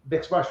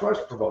mixed martial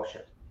arts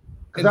promotion.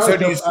 Because I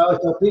always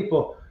tell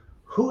people,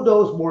 who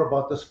knows more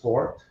about the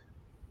sport,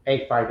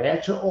 a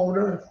financial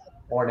owner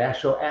or an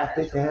actual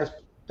athlete that has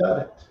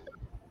done it?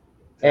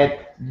 And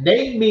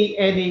name me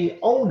any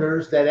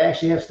owners that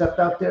actually have stepped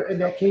out there in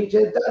that cage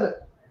and done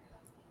it.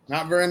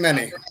 Not very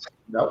many.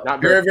 No, not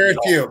very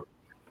few.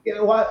 You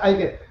know what?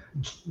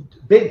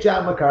 Big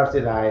John McCarthy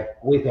and I,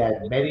 we've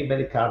had many,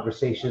 many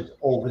conversations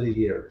over the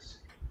years.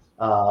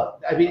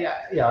 I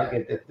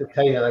get to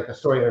tell you like a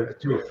story or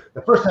two.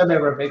 The first time I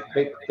ever met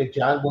Big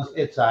John was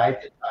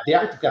inside the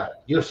octagon,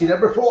 UFC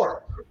number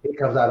 4. He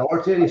comes out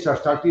oriented, he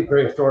starts talking to you,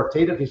 very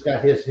authoritative. He's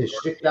got his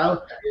shtick down,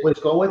 what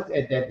he's going with,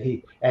 and then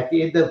he, at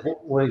the end of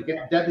when he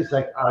gets done, he's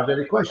like, are there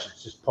any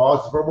questions? Just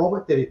pause for a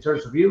moment, then he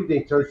turns to you, then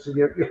he turns to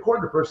your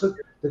corner person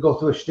to go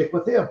through a shtick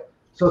with him.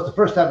 So it's the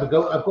first time I'm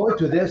going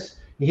through this.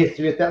 He hits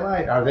me at that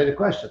line. Are there any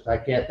questions? I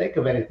can't think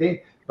of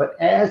anything. But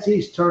as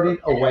he's turning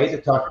away to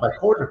talk to my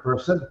corner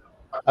person,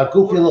 a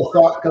goofy little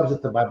thought comes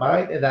into my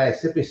mind, and I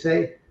simply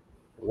say,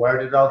 where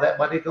did all that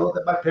money go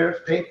that my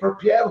parents paid for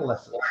piano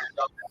lessons?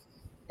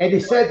 And he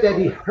said that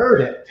he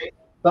heard it,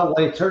 but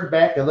when he turned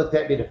back and looked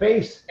at me in the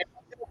face,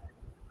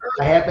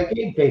 I had my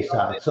game face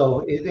on.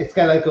 So it's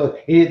kind of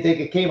like he didn't think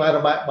it came out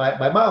of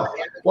my mouth.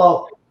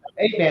 Well,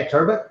 8-man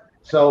tournament.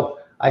 So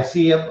I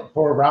see him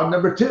for round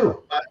number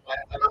 2.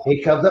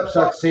 He comes up,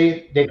 starts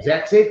saying the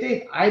exact same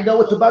thing. I know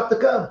what's about to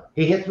come.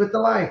 He hits with the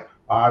line.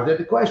 Are there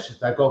any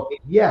questions? I go,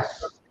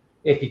 yes.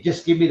 If you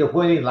just give me the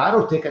winning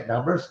lotto ticket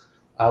numbers,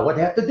 I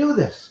wouldn't have to do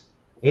this.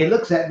 He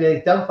looks at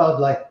me dumbfounded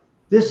like,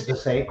 this is the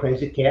same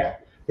crazy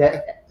cat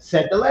that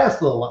said the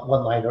last little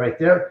one-liner right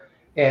there.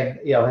 And,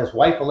 his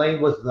wife,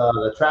 Elaine, was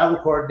the travel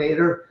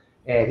coordinator.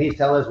 And he's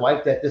telling his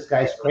wife that this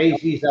guy's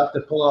crazy. He's out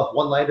to pull off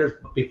one-liners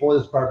before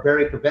this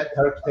barbaric event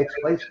takes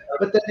place.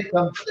 But then they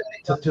come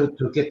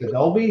to get to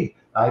know me.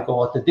 I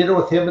go out to dinner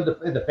with him and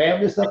the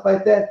family and stuff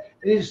like that.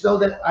 And you just know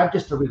that I'm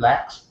just a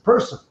relaxed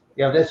person.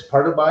 That's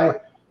part of my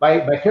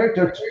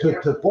character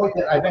to the point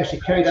that I've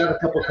actually carried out a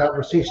couple of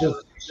conversations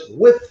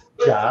with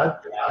John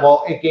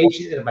while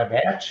engaging in my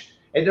match.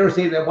 And there was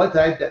even at one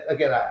time that,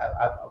 again,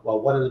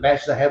 one of the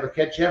matches I had with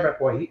Ken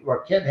Shamrock where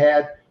Ken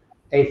had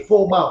a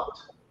full mount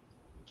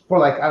for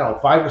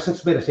 5 or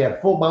 6 minutes. He had a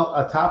full mount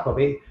on top of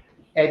me,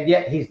 and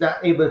yet he's not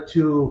able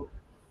to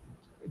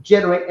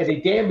generate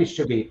any damage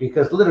to me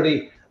because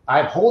literally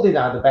I'm holding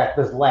on the back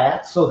of his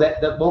lat so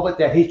that the moment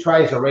that he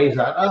tries to raise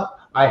on up,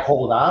 I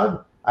hold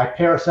on. I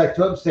parasite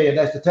to him, saying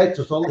that's the tight.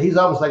 So he's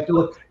almost like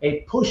doing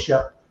a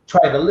push-up,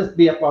 trying to lift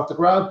me up off the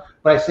ground.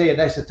 But I say a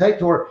nice and tight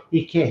to her.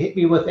 He can't hit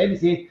me with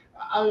anything.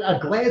 A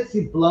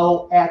glancing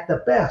blow at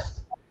the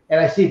best. And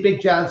I see Big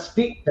John's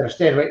feet that are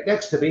standing right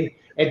next to me.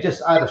 And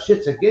just out of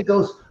shits and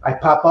giggles, I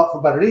pop out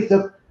from underneath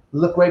him,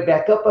 look right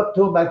back up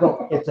to him. I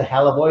go, it's a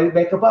hell of a way to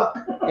make a buck.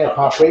 And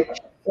pop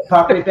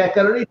right back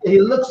underneath. And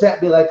he looks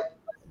at me like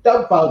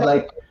dumbfounded,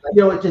 like,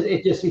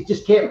 he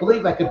just can't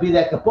believe I could be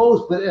that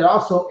composed. But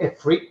it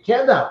freaked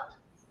Ken out.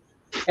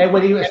 And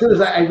as soon as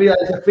I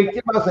realized it freaked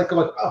him out, I was like,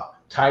 oh,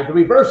 time to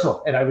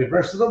reversal. And I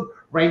reversed him,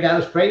 rained down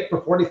his crate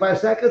for 45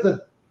 seconds, and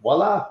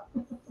voila.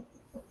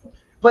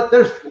 But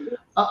there's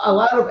a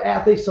lot of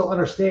athletes don't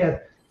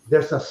understand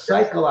there's a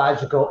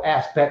psychological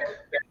aspect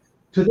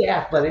to the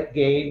athletic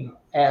game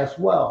as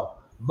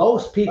well.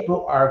 Most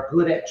people are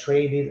good at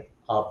training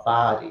a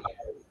body.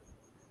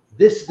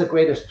 This is the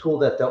greatest tool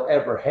that they'll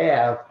ever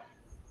have.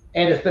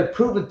 And it's been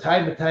proven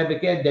time and time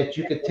again that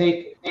you can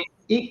take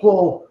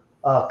equal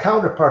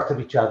counterparts of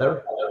each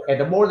other, and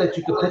the more that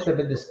you can put them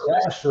in this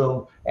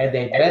classroom and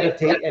they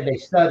meditate and they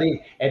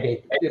study and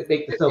they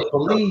make themselves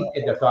believe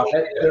in their thought,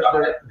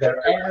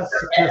 they're as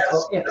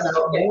successful, if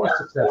not more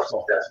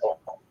successful.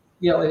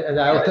 And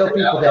I will tell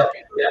people that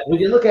when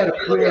you look at a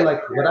career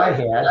like what I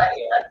had, I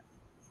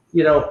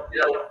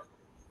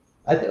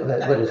think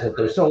what is it?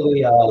 There's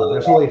only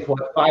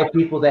 5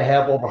 people that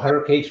have over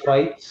 100 cage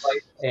fights,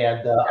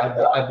 and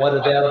I'm one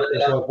of them.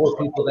 There's only 4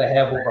 people that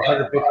have over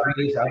 100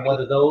 victories. I'm one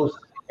of those.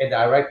 And the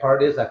ironic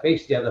part is I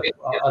faced the other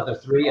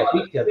 3. I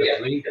beat the other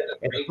 3.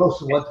 And the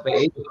closest one to my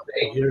age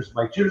years,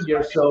 my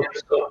junior. So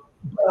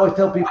I always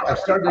tell people I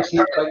started my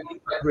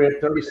career at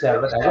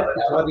 37. I went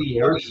for 20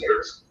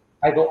 years.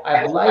 I go,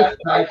 I'm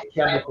lifetime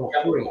chemical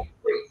free.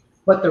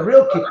 But the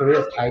real kicker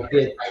is I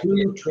did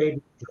 2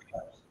 training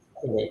camps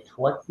in a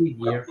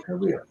 20-year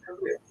career.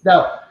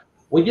 Now,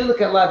 when you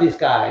look at a lot of these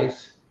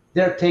guys,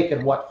 they're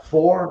taking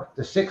 4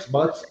 to 6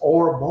 months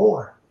or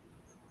more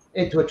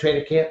into a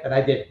training camp, and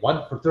I did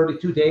one for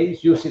 32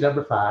 days, UFC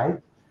number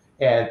 5,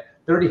 and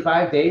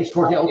 35 days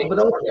for the Ultimate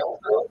Open.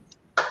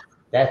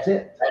 That's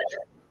it.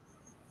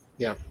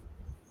 Yeah.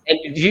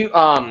 And you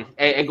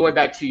and going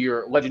back to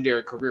your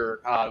legendary career,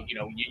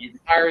 you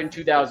retired in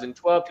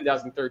 2012,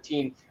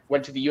 2013,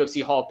 went to the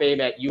UFC Hall of Fame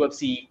at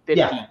UFC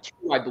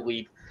 52, I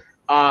believe.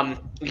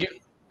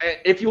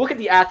 If you look at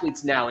the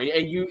athletes now,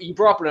 and you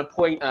brought up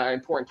an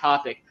important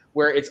topic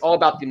where it's all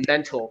about the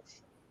mental.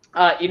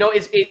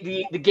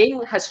 The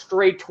game has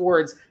strayed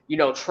towards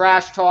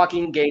trash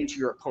talking, getting to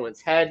your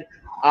opponent's head.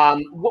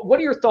 What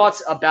are your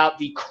thoughts about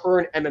the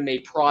current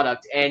MMA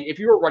product? And if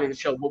you were running the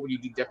show, what would you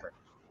do different?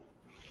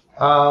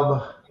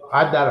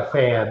 I'm not a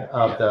fan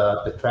of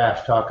the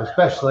trash talk,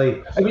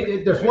 especially. I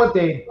mean, there's one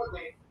thing.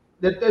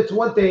 It's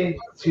one thing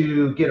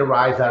to get a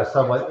rise out of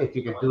someone if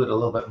you can do it a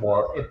little bit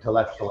more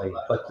intellectually,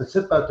 but to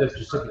sit out there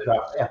to simply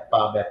drop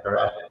F-bomb after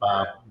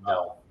F-bomb,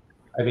 no.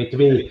 I mean, to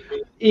me,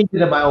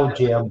 even in my own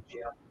gym,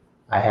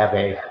 I have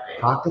a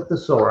pocket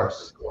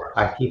thesaurus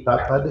I keep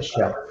up on the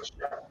shelf.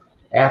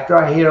 After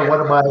I hear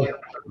one of my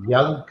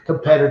young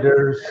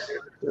competitors,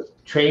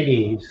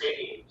 trainees,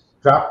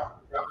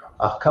 drop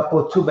a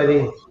couple too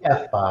many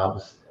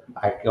F-bombs,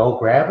 I go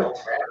grab it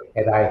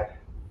and I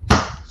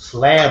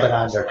slam it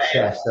on their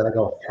chest, and I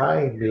go,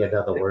 find me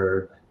another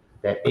word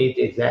that means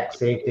the exact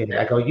same thing.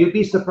 I go, you'd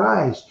be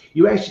surprised.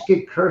 You actually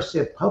can curse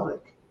in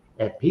public,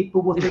 and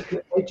people will think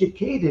you're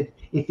educated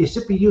if you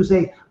simply use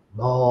a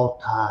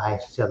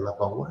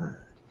multi-syllable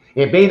word.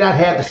 It may not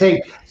have the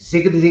same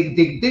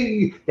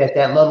zing-a-ding-ding-ding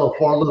that little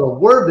 4-letter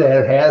word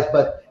there has,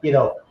 but,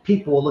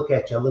 people will look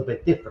at you a little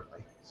bit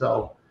differently.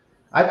 So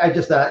I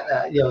just thought,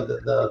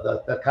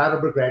 the Conor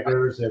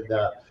McGregors and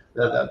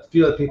the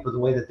few other people, the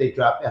way that they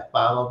drop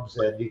F-bombs,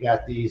 and you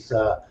got these,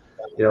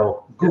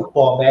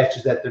 goofball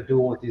matches that they're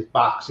doing with these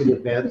boxing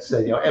events,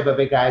 and,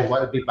 MMA guys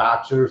want to be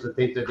boxers and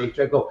things of that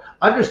nature. I go,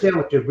 understand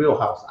what your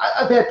wheelhouse.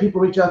 I've had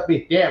people reach out to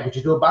me, damn, would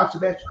you do a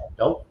boxing match?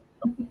 Nope.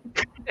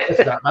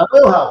 It's not my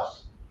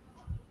wheelhouse.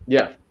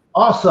 Yeah.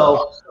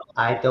 Also,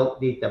 I don't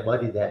need the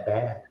money that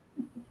bad.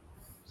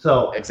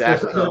 So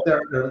exactly,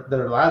 there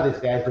are a lot of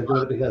these guys that are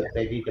doing it because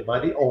they need the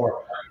money,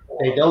 or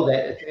they know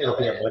that it'll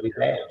be a money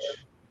match.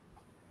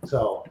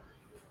 So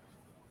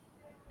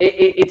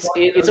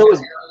it's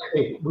always.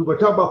 We were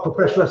talking about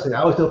professional wrestling.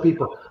 I always tell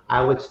people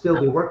I would still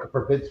be working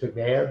for Vince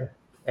McMahon,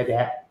 and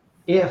that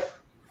if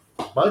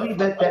money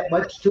meant that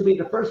much to me in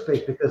the first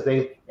place, because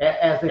they,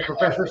 as a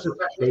professional wrestler,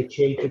 they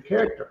change your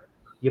character.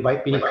 You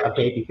might be a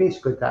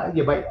babyface good guy.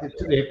 You might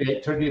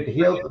they turn you into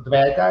heel, the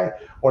bad guy,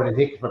 or they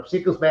take you from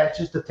singles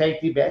matches to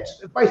tag team matches,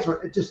 and vice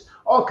versa. It's just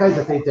all kinds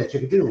of things that you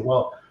can do.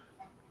 Well,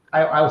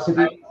 I was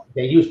thinking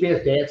they used me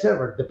as Dan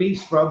Severn, the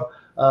Beast from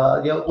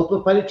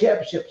Ultimate Fighting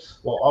Championships.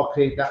 Well,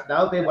 okay,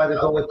 now they want to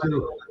go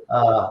into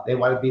they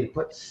want me to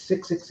put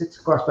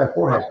 666 across my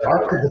forehead.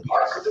 Mark of the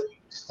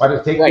Beast. Want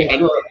to take me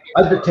to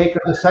Undertaker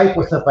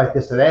disciple, stuff like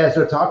this. And as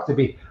they're talking to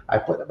me, I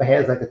put up my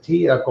hands like a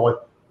T, and I'm going,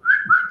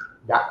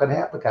 not going to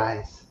happen,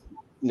 guys.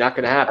 Not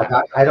going to happen.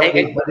 I don't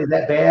need money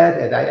that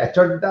bad, and I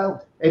turned it down.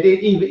 And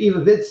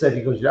even Vince said,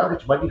 he goes, you know how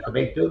much money you can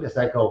make doing this?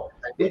 I go,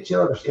 didn't you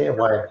understand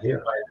why I'm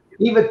here?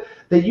 Even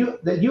the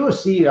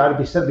UFC ought to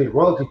be sending me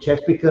royalty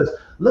checks, because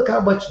look how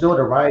much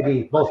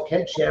notoriety both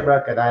Ken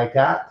Shamrock and I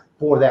got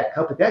for that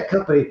company. That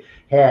company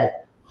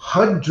had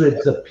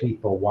hundreds of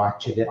people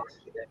watching it,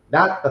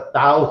 not the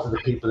thousands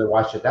of people that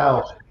watch it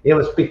now. It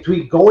was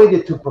between going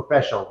into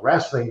professional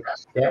wrestling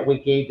that we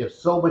gained them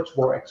so much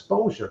more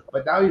exposure.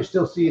 But now you're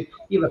still seeing,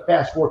 even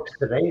fast forward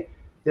to today,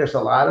 there's a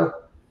lot of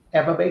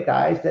MMA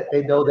guys that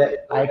they know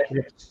that I can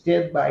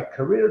extend my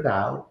career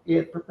now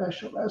in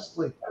professional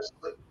wrestling.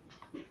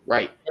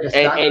 Right. And it's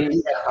not going to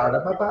be that hard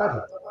on my body.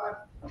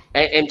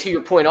 And to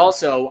your point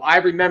also, I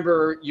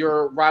remember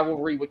your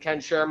rivalry with Ken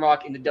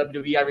Shamrock in the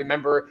WWE. I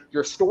remember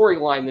your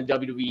storyline in the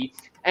WWE,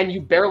 and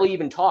you barely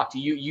even talked.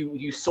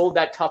 You sold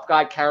that tough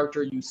guy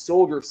character. You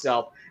sold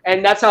yourself.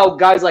 And that's how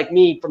guys like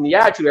me from the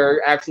Attitude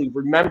Era actually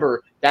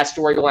remember that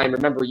storyline,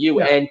 remember you.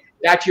 Yeah. And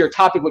back to your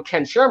topic with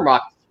Ken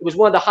Shamrock, it was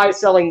one of the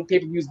highest selling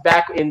pay-per-views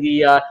back in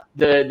the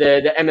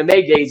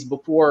MMA days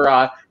before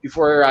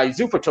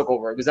Zuffa took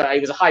over. It was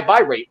a high buy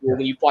rate when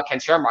you fought Ken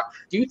Shamrock.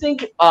 Do you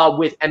think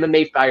with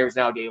MMA fighters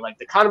nowadays, like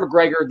the Conor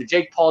McGregor, the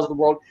Jake Pauls of the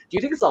world, do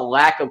you think it's a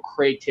lack of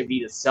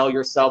creativity to sell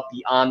yourself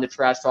beyond the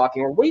trash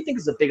talking, or what do you think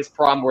is the biggest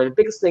problem, or the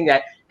biggest thing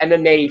that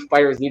MMA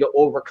fighters need to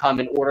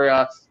overcome in order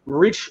to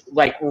reach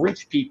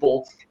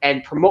people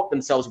and promote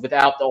themselves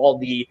without all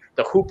the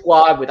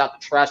hoopla, without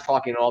the trash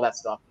talking and all that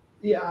stuff?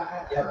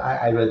 Yeah,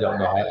 I really don't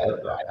know.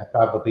 I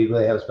probably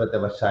really haven't spent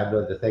that much time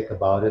really to think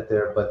about it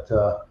there. But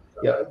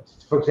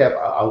for example,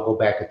 I'll go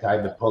back in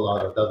time and pull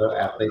out another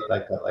athlete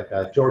like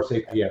George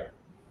St. Pierre.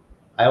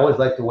 I always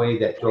liked the way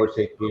that George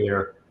St.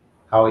 Pierre,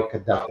 how he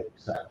conducted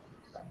himself.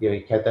 He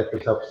conducted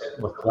himself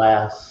with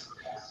class,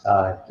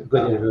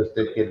 good interviews,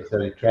 didn't get into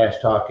any trash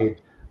talking.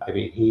 I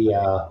mean, he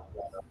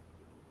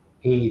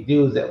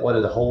knew that one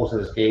of the holes in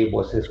his game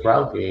was his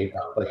ground game,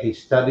 but he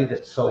studied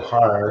it so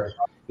hard.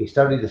 he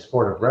studied the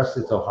sport of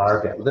wrestling so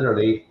hard that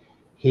literally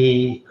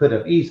he could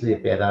have easily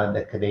been on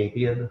the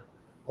Canadian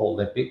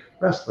Olympic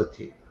wrestling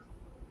team.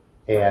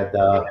 And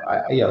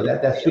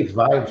that speaks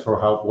volumes for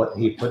what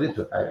he put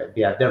into it.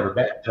 I've never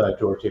met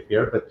George St.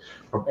 Pierre, but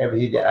from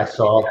everything that I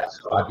saw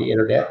on the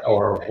internet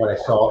or what I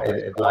saw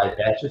in live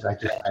matches, I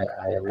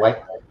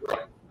like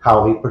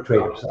how he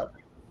portrayed himself.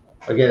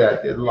 Again,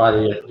 a lot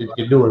of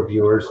the newer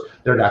viewers,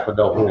 they're not going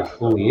to know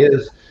who he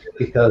is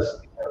because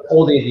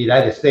only in the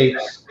United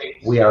States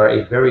we are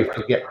a very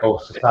forgetful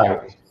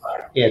society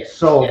in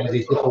so many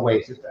different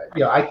ways.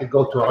 I could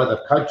go to other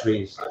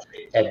countries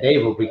and they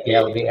will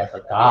regale me as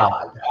a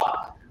god.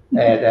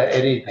 And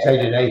inside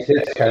the United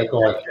States, kind of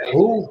going,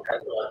 who?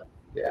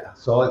 Yeah.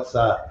 So it's,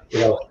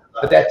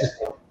 but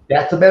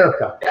that's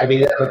America. I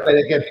mean, but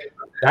again,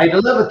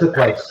 9/11 took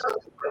place.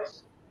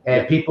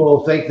 And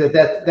people think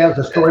that was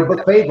a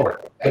storybook fable.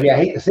 I mean, I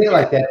hate to say it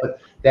like that, but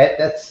that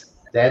is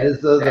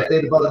the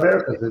thing about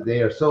America, that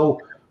they are so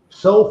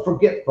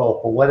forgetful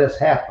for what has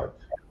happened.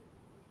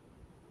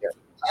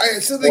 I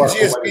still think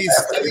GSP.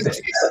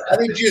 I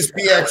think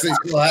GSP actually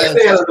still has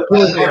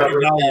market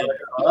value.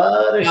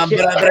 But I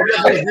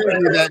definitely agree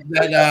with you that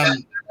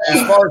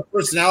as far as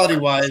personality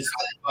wise,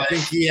 I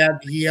think he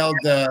held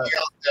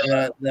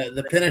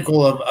the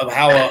pinnacle of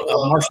how a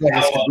martial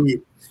artist should be.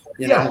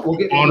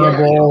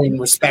 Honorable and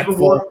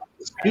respectful.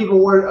 People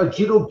wore a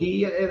judo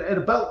gi and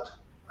a belt.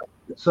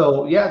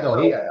 So he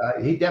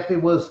definitely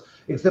was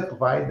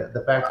exemplifying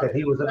the fact that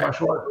he was a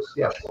martial artist.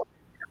 Yeah,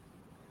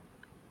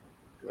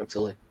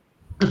 absolutely.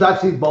 Because I've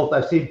seen both.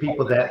 I've seen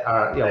people that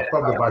are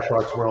from the martial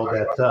arts world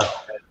that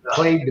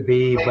claim to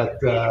be, but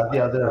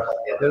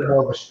they're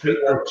more of a street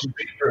than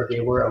they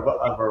were of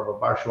a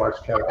martial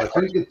arts category.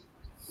 So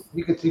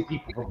you can see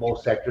people from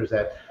both sectors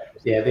that.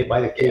 Yeah, they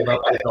might have came up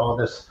with all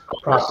this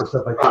proper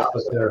stuff like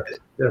this, but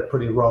they're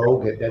pretty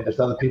rogue. And then there's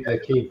other people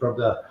that came from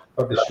the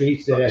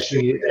streets that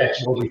actually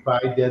more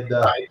refined than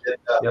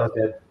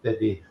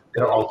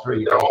they're all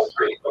three.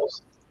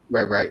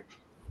 Right.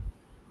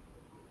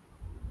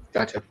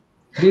 Gotcha.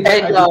 There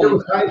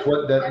was times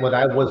when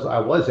I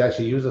was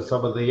actually using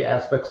some of the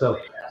aspects of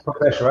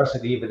professional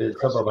wrestling even in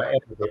some of my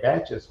MMA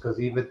matches,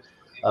 because even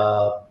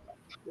I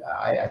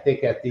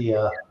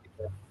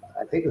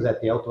think it was at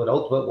the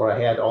Ultimate where I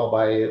had all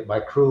my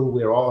crew.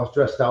 We were all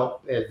dressed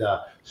out in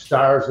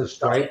stars and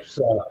stripes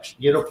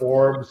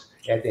uniforms,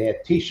 and they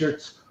had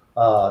T-shirts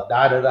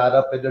knotted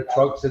up in their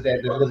trunks. And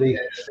then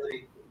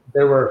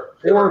there were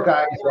 4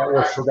 guys that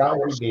were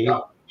surrounding me.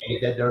 And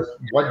then there's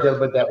one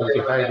gentleman that was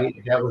behind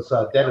me. That was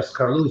Dennis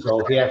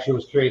Carluzzo. He actually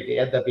was carrying the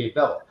NWA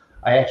belt.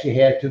 I actually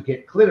had to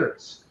get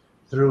clearance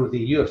through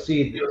the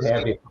UFC to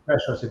have a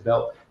professional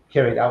belt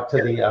carried out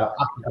to the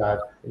octagon.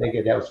 And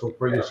again, that was for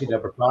UFC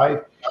number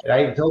 5. And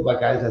I even told my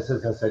guys, I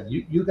said,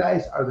 you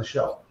guys are the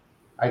show.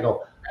 I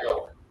go,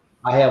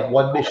 I have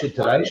one mission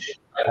tonight.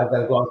 I've got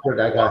to go out there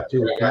and I got to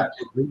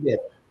win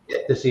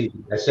this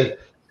evening. I said,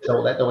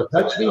 don't let no one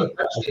touch me. I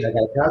said, I got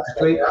to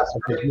concentrate. I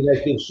said, you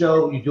guys do the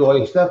show, you do all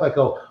your stuff. I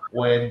go,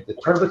 when the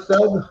tournament's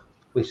done,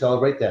 we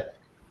celebrate that.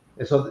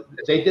 And so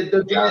they did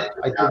their job.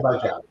 I did my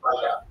job.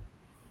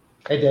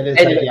 And then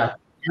inside the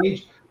octagon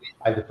cage,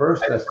 I'm the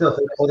first, and I still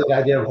think the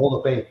guy there hold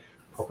up a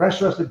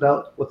professional wrestling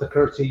belt with the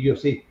courtesy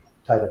UFC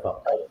title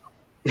belt.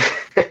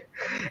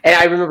 And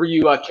I remember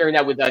you carrying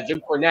that with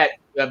Jim Cornette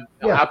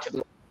out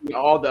to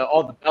all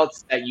the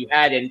belts that you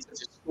had in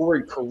such a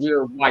storied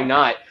career. Why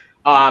not?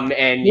 But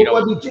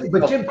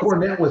Jim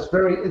Cornette was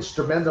very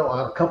instrumental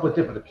on a couple of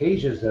different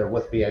occasions there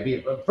with me. I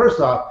mean, first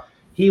off,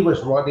 he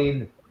was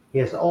running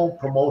his own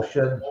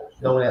promotion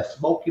known as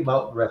Smoky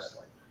Mountain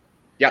Wrestling.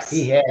 Yes.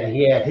 He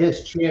had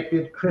his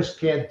champion, Chris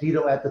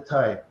Candido, at the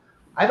time.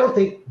 I don't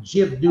think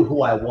Jim knew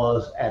who I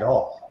was at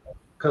all,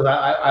 because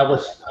I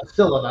was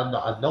still an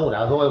unknown.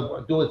 I was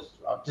only doing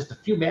just a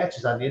few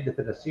matches on the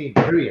independent scene,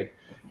 period,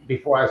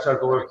 before I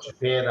started going to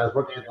Japan. I was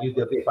working with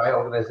the UWFI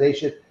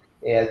organization,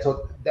 and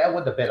so that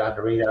wouldn't have been on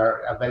the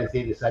radar of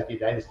anything inside the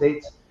United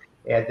States.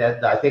 And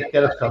then I think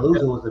Dennis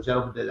Carluzzo was the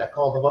gentleman that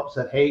called him up and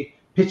said, hey,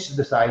 pitched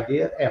this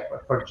idea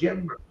for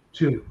Jim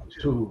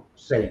to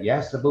say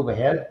yes and move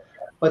ahead.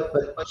 But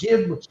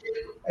Jim,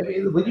 I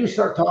mean, when you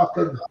start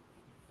talking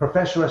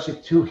professional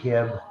wrestling to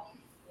him,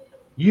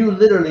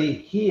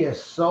 he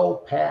is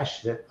so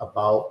passionate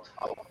about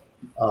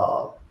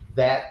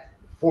that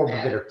form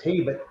of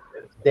entertainment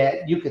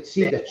that you could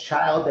see the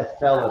child that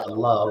fell in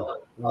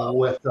love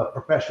with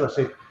professional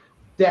wrestling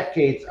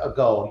decades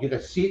ago. You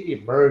can see it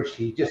emerge.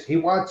 He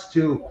wants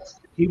to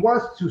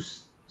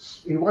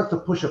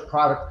push a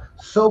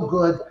product so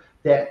good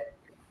that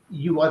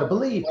you want to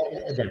believe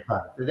in that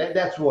product.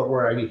 That's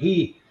where I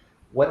mean,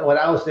 when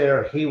I was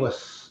there, he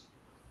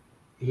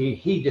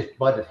just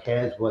butted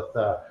heads with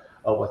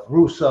with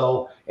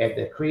Russo and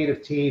the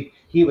creative team.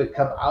 He would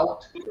come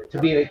out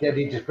to me, and then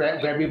he just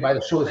grab me by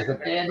the shoulders and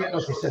go, "Dan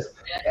Nichols," he says,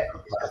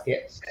 I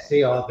can't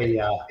say all the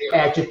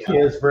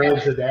adjectives,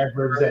 verbs, and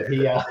adverbs that he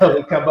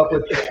would come up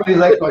with. But he's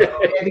like,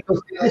 and he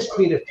goes, "This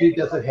creative team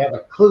doesn't have a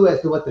clue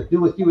as to what to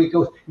do with you."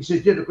 He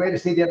says, "You're the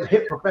greatest thing to ever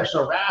hit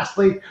professional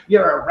wrestling.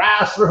 You're a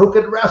wrestler who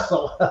can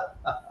wrestle."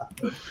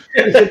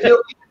 He said,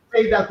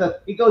 say nothing.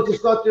 He goes,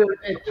 just go out there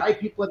and tie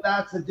people in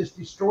knots and just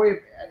destroy them.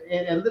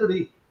 And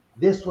literally,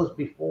 this was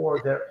before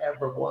there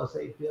ever was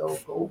a Bill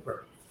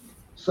Goldberg.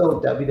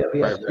 So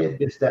WWF did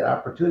miss that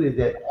opportunity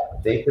that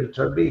they could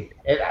turn me.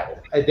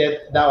 And then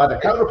now on the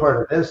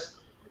counterpart of this,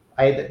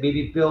 I ended up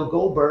meeting Bill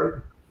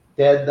Goldberg.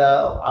 Then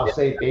I'll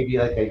say maybe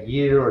like a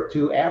year or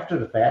two after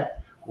the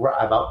fact, where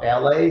I'm out in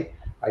LA.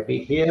 I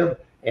meet him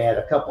and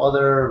a couple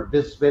other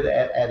businessmen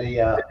at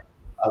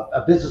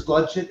a business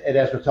luncheon, and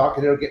as we're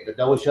talking there, getting to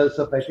know each other,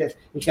 stuff like that,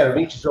 he kind of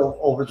reaches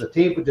over the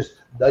table, just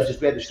nudges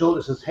me on the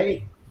shoulder, says,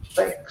 "Hey,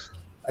 thanks."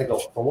 I go,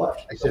 "For what?"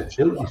 I said,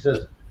 "Dude," he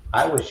says,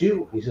 "I was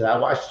you." He said, "I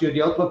watched you in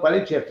the Ultimate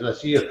Fighting Championship. I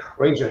see you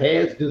raise your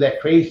hands, do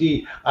that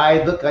crazy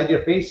eye look on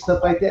your face,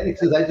 stuff like that." He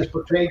says, "I just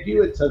portrayed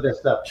you and some of that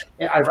stuff."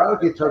 And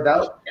ironically, it turned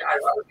out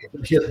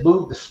his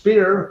move, the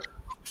spear,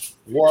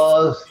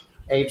 was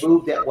a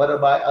move that one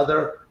of my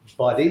other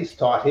buddies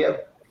taught him,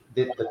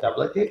 the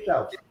double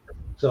takedown.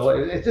 So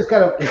it's just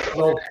kind of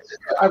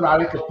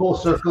ironic and full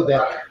circle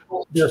that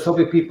there are so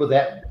many people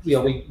that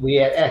we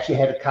actually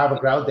had a common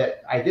ground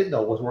that I didn't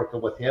know was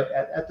working with him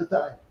at the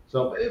time.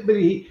 So but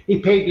he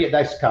paid me a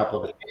nice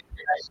compliment.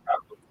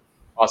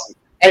 Awesome.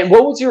 And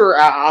what was your?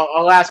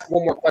 I'll ask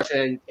one more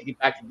question and take it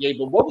back to Gabe.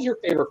 But what was your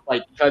favorite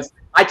fight? Because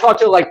I talked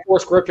to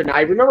Forrest Griffin.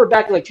 I remember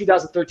back in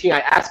 2013,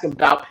 I asked him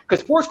about,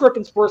 because Forrest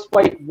Griffin's first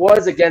fight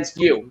was against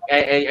you,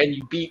 and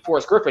you beat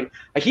Forrest Griffin.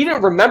 He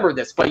didn't remember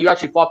this, but you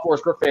actually fought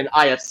Forrest Griffin in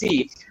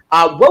IFC.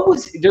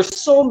 There's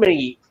so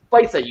many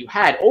fights that you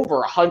had, over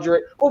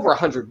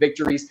 100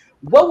 victories.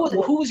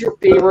 Who was your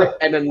favorite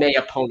MMA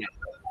opponent?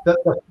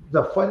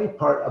 The funny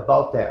part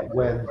about that,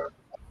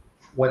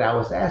 when I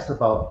was asked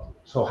about,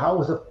 so how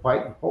was it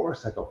fighting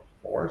Forrest? I go,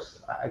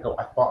 "Forrest?" I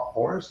fought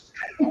Forrest.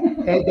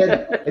 And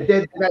then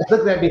that's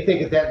looking at me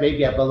thinking that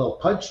maybe I'm a little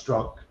punch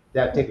drunk,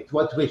 that I'm taking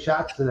 1 too many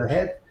shots to the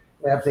head.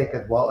 And I'm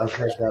thinking, well, I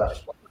said,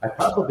 I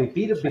probably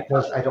beat him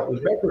because I don't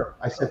remember.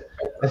 I said,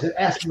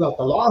 ask me about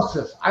the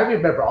losses. I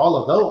remember all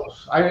of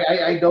those.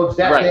 I know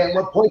exactly at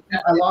what point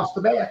I lost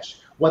the match,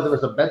 whether it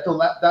was a mental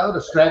letdown,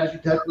 a strategy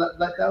type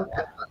letdown.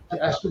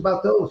 Ask me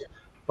about those.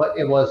 But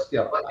it was,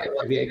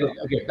 I mean,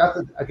 again,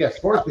 nothing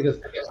against Forrest, because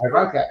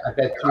I've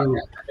been through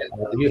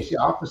the UFC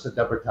office a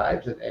number of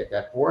times, and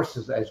that Forrest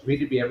has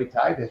greeted me every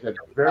time. He's been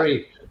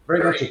very,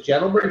 very much a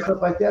gentleman and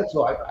stuff like that.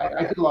 So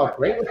I get along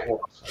great with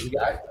Forrest.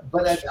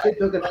 But at the same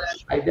token,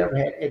 I never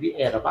had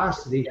any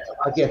animosity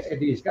against any of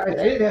these guys.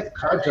 I didn't have to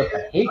conjure up a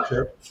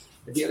hatred.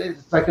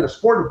 It's like in a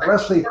sport of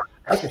wrestling,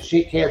 I can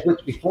shake hands with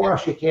you before, I'll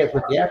shake hands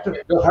with you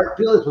after. No hard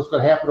feelings what's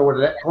going to happen over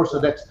the course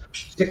of the next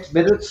 6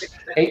 minutes,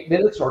 8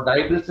 minutes, or 9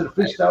 minutes in a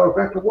freestyle or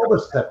Greco-Roman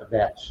type of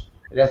match.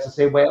 And that's the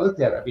same way I looked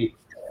at it.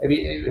 I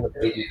mean,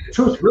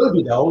 truth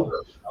really be known,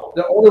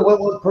 the only one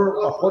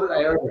opponent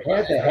I ever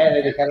had that had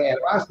any kind of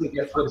animosity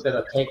against would have been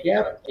a Tank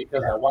Abbott,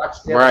 because I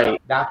watched him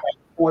knock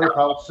out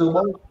 40-pound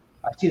sumo.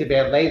 I see the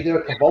man lay there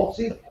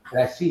convulsing, and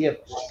I see him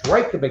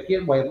strike him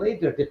again while he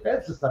laid there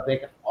defenseless. I'm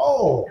thinking,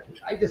 oh,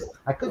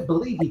 I couldn't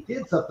believe he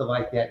did something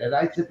like that. And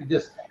I simply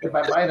just, in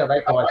my mind, I'm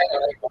like,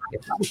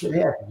 if I should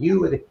have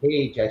you in a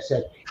cage, I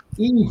said,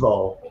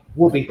 Evo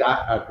will be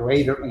a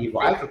greater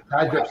evil. I could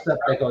conjure up stuff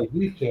that go,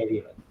 you can't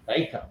even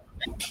think of.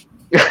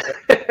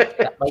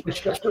 That might be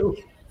true.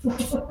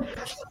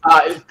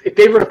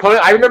 Favorite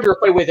opponent? I remember your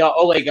fight with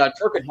Oleg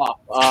Turkenhoff.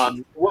 I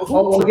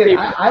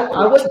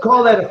wouldn't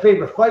call that a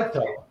favorite fight,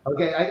 though.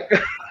 Okay,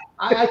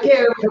 I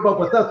can't come up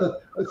with nothing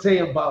to say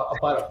about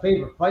a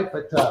favorite fight,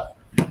 but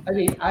I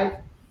mean,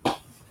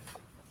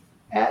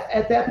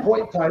 at that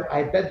point in time, I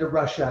had been to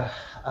Russia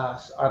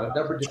on a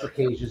number of different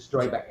occasions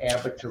during my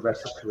amateur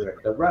wrestling career.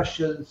 The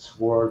Russians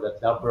were the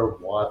number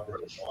one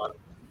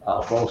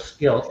most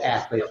skilled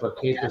athletes when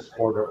it came to the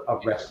sport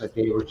of wrestling.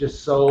 They were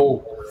just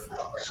so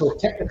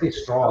technically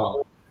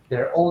strong.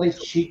 Their only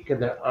cheek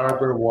in their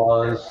armor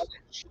was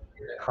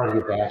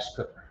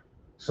cardiovascular.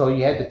 So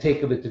you had to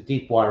take them into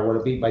deep water. What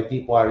I mean by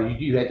deep water,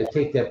 you had to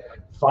take them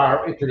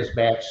far into this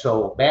match.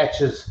 So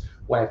matches,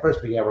 when I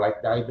first began, were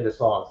like 9 minutes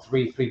long,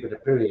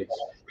 3-minute periods,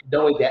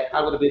 knowing that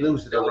I'm going to be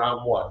losing in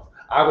round 1.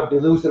 I'm going to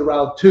be losing in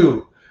round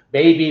 2.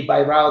 Maybe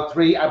by round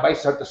 3, I might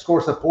start to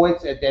score some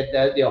points, and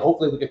then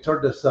hopefully we can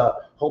turn this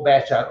whole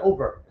match on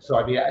over. So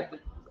I mean,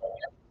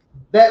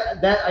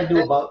 that I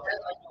knew about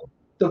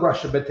the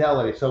Russian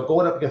mentality. So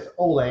going up against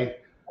Oleg,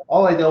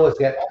 all I know is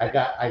that I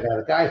got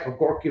a guy from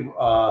Gorky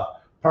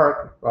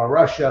Park,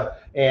 Russia,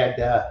 and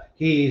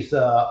he's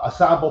a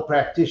sambo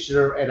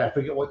practitioner, and I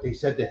forget what they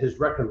said that his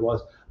record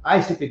was. I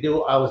simply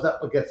knew I was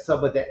up against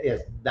someone that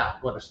is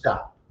not going to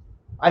stop.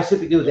 I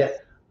simply knew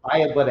that I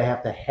am going to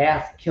have to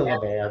half kill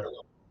a man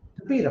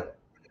to beat him.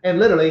 And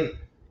literally,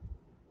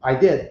 I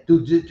did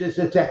do just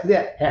exactly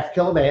that. Have to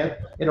kill a man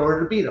in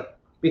order to beat him.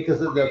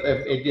 Because of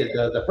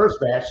the first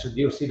match, in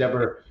UFC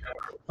number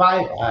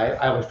 5,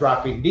 I was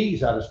dropping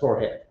knees on his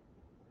forehead.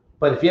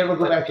 But if you ever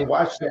go back to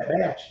watch that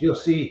match, you'll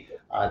see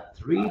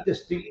 3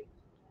 distinct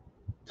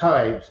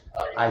times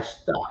I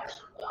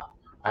stopped.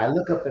 I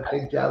look up and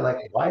think, John, like,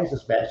 why is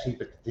this match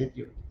even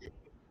continuing?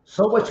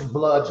 So much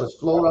blood was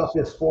flowing off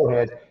his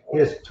forehead,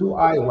 his 2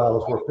 eye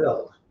wells were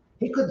filled.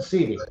 He couldn't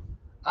see me.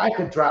 I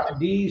could drop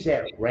knees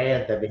at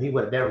random, and he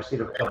would have never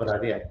seen him coming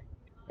on in.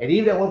 And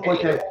even at one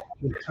point,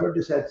 he turned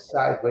his head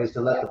sideways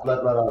to let the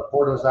blood run out of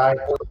Porto's eye,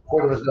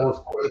 Porto's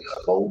nose,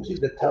 exposing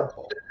the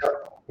temple.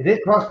 It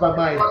didn't cross my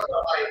mind,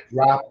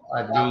 drop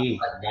a knee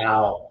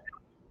now.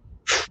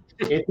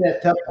 It's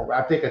that temple.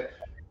 I'm thinking,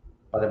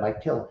 but it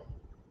might kill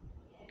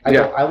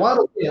him. I want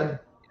to win,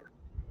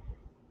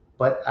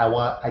 but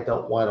I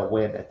don't want to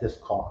win at this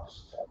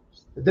cost.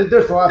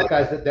 There's a lot of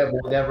guys that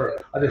will never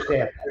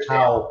understand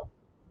how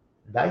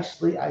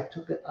nicely I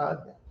took it on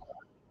them.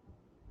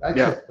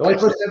 The only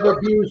person that ever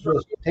abused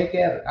was Tank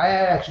Abbott. I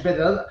actually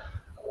been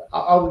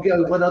I'll get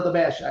one other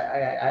match.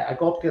 I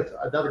go up against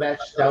another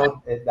match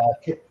down in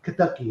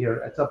Kentucky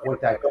here at some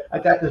point in time. I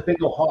got this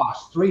big old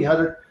hoss,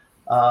 300,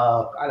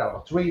 I don't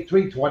know,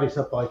 320,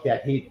 something like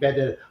that. He'd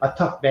been a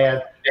tough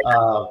man,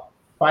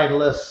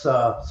 finalist,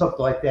 something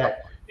like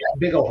that.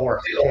 Big old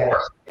horse.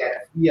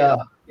 Yeah.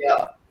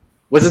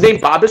 Was his name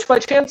Bobish by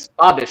chance?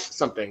 Bobish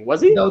something,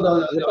 was he? No,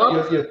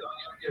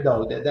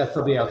 that's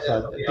somebody else.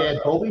 Dan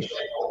Bobish?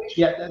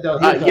 Yeah, no,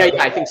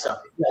 I think so.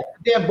 Yeah,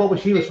 Dan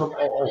Bobish, he was from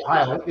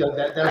Ohio.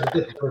 That was a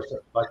different person.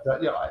 But,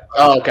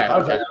 okay. I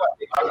was like,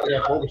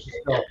 Dan Bobish is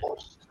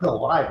still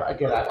alive. I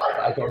don't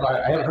know.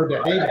 I haven't heard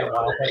that name in a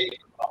while.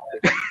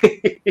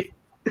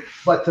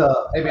 But,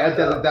 I've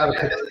done it down in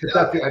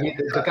Kentucky.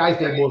 The guy's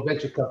name will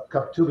eventually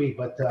come to me,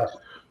 but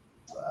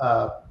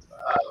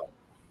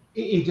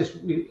he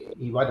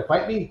wanted to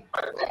fight me.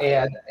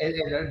 And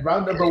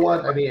round number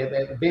 1,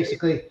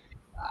 basically,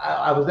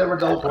 I was never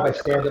known for my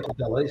stand-up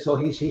ability, so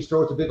he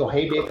throws a big old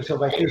haymaker or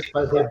something like this,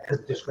 but I had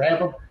to just grab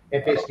him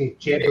and basically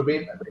jam him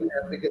in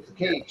against the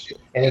cage.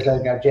 And as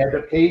I got jammed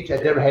up cage, I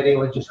never had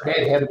anyone just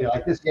manhandle me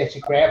like this. He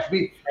actually grabs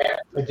me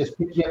and just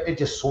picks me up and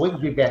just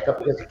swings me back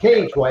up against the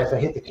cage. Well, as I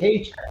hit the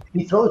cage,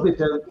 he throws me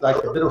to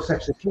like the middle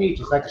section of the cage.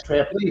 It's like a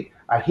trampoline.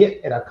 I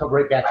hit and I come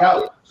right back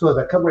out. So as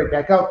I come right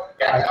back out,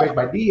 I break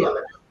my knee up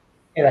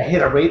and I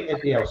hit a right in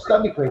the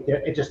stomach right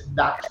there. It just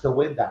knocks the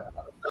wind out of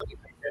me.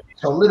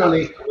 So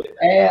literally,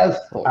 as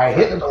I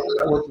hit him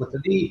with the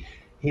knee,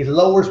 he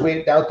lowers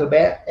me down to the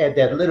mat, and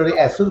then literally,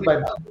 as soon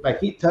as my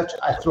feet touch,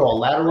 I throw a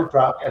lateral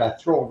drop, and I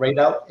throw him right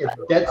out in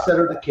the dead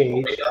center of the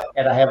cage,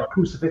 and I have a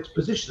crucifix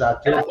position on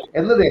him.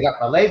 And literally, I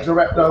got my legs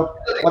wrapped around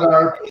one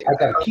arm, I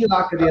got a key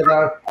lock in the other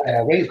arm, and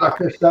I raise my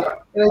fist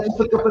up, and I just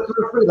look up at the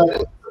referee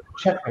like,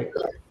 checkmate.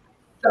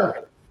 Done.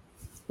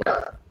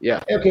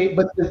 Yeah. Okay,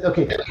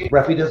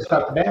 referee doesn't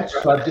stop the match,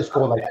 so I'm just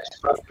going like,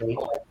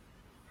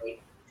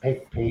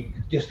 Hey,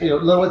 just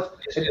little ones,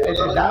 and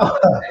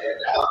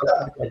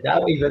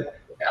now even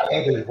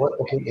Eddie.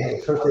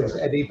 First name is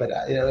Eddie, but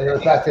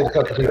it's not going to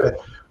come to me. But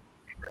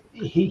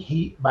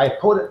he, my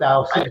opponent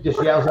now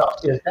just yells out,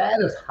 "Is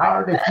that as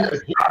hard as you can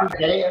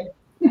hit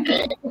me,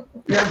 Dan?"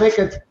 I'm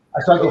thinking,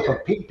 so I go from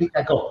pink,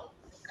 I go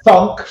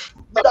thunk.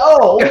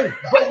 No,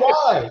 but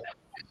why?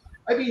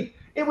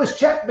 It was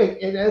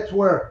checkmate, and that's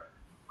where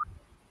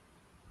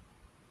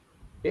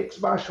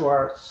mixed martial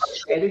arts,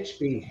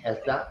 NHB, has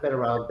not been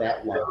around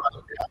that long.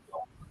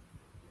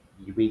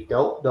 We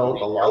don't know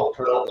the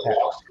long-term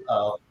effects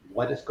of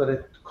what it's going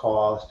to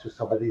cause to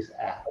some of these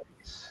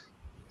athletes.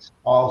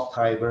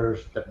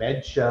 Alzheimer's,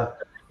 dementia,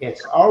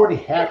 it's already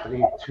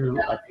happening to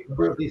a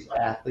number of these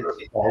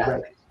athletes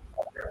already.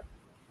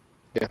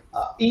 Yeah.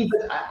 You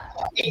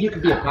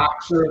could be a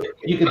boxer,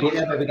 you could be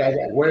an MMA guy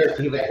that wears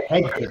even a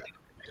head kick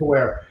to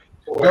where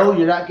no,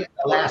 you're not getting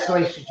the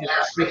laceration, you're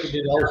not sticking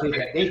to those in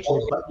that nature,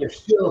 but you're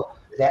still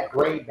that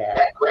gray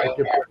matter.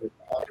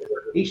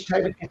 Each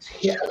time it gets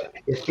hit,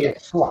 it's getting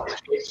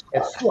sloshed. It's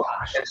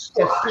sloshed. It's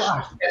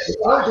sloshed. It's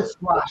going to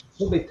slosh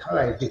so many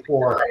times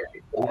before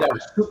we got to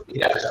scoop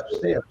it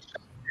upstairs.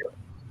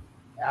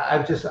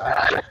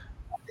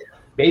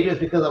 Maybe it's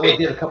because I only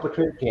did a couple of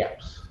training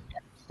camps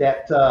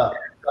that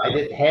I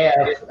didn't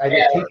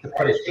take the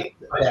punishment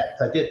that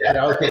I did. And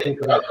I was going to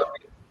think about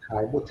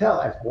time will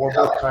tell as more and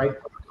more time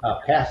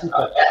passes,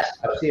 but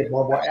I'm seeing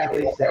more and more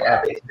athletes that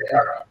have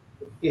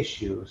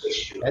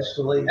issues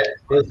mentally,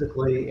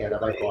 physically, and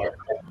I'm like, well,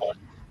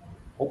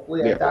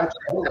 hopefully I dodge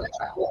it.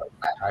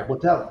 Time will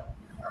tell.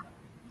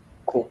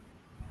 Cool.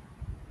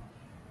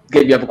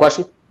 Gabe, you have a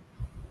question?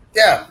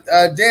 Yeah,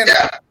 Dan,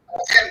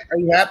 are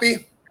you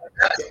happy?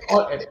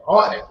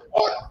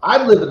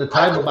 I'm living the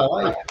time of my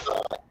life.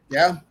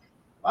 Yeah.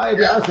 I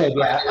love what I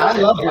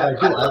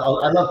do.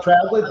 I love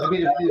traveling.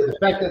 The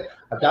fact that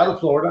I'm down in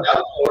Florida,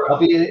 I'll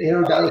be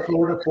here down in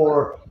Florida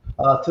for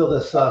till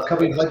this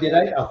coming Monday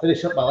night. I'll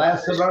finish up my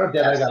last seminar.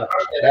 Then I got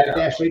to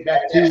dash right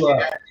back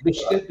to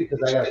Michigan because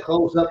I got to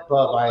close up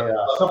my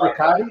summer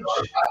cottage.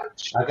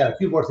 I got a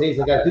few more things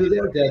I got to do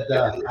there. Then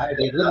I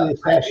mean, literally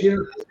this past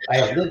year, I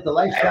have lived the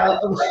lifestyle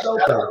of a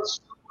snowbird.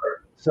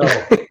 So,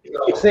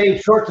 same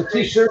shorts and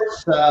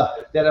t-shirts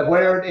that I'm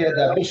wearing in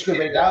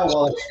Michigan right now.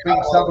 Well, it's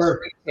spring, summer,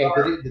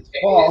 and it's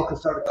fall because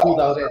start to cool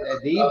down in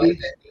the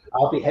evenings.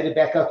 I'll be headed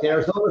back out to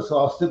Arizona, so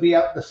I'll still be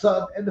out in the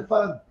sun and the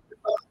fun.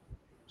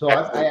 So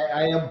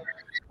I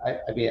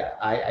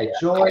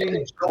enjoy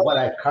what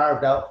I've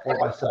carved out for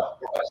myself.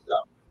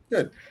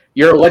 Good.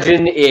 You're a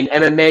legend in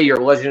MMA. You're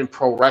a legend in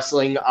pro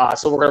wrestling.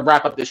 So we're going to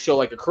wrap up this show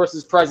like a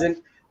Christmas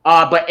present.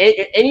 But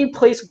any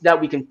place that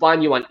we can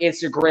find you on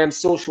Instagram,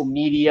 social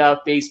media,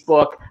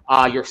 Facebook,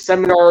 your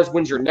seminars,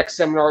 when's your next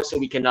seminar, so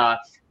we can tell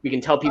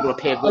people to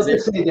pay a visit. I'll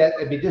just say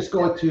that, just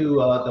going to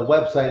the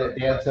website at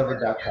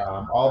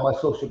dansevern.com. All my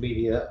social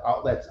media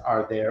outlets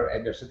are there,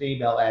 and there's an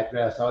email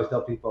address. I always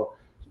tell people,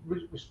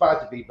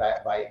 respond to me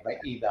by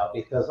email,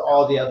 because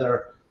all the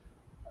other,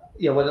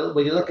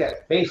 when you look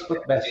at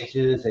Facebook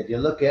messages and you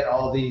look at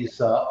all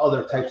these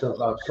other types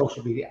of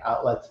social media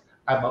outlets,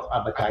 I'm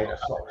a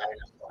dinosaur.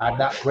 I'm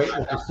not great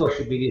with the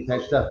social media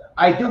type stuff.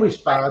 I do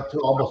respond to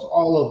almost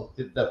all of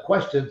the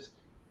questions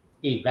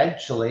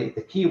eventually.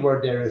 The key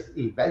word there is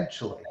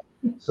eventually.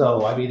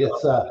 So, I mean,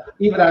 it's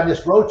even on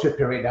this road trip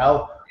here right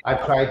now,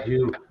 I've tried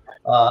to,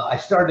 I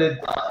started,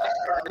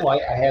 I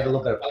had a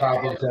little bit of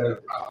problems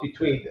there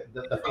between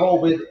the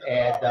COVID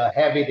and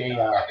having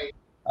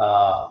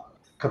a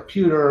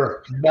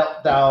computer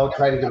meltdown,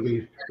 trying to get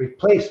a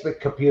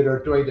replacement computer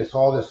during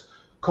all this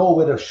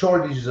COVID of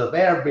shortages of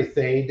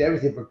everything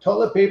from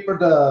toilet paper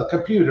to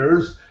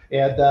computers.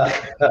 And,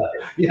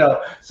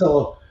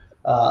 so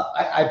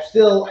I'm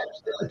still,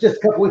 just a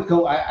couple weeks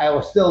ago, I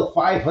was still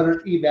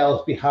 500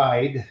 emails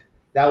behind.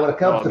 Now, when it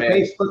comes to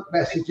Facebook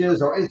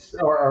messages or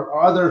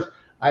others,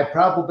 I'm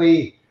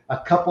probably a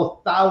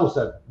couple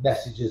thousand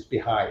messages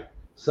behind.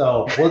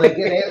 So will they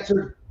get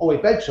answered? Oh,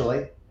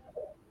 eventually.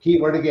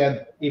 Keyword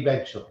again,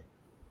 eventually.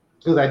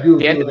 Because I do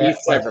that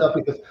myself,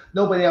 because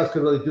nobody else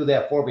can really do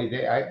that for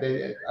me.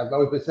 I've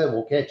always been saying,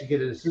 well, can't you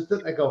get an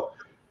assistant? I go,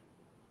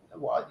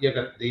 well,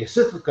 the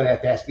assistant's going to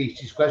have to ask me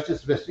these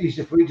questions. It's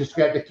easier for you to just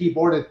grab the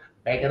keyboard and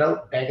bang it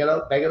out.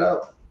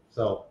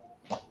 So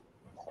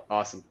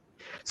awesome.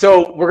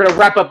 So we're going to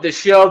wrap up this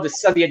show, the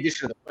Sunday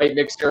edition of the Fight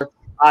Mixer.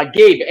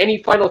 Gabe,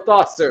 any final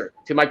thoughts, sir,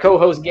 to my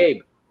co-host,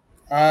 Gabe?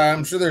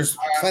 I'm sure there's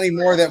plenty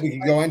more that we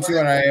could go into,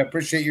 and I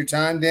appreciate your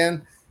time,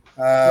 Dan.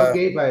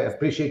 Gabe, I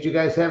appreciate you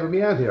guys having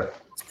me on here.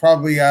 It's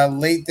probably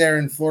late there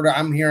in Florida.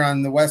 I'm here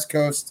on the West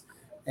Coast,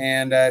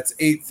 and it's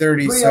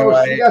 8:30. You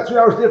got 3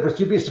 hours difference.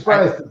 You'd be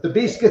surprised. The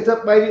Beast gets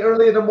up mighty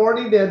early in the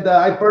morning, and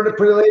I burn it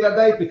pretty late at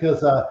night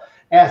because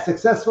as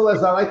successful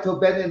as I like to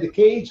have been in the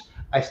cage,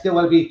 I still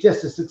want to be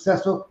just as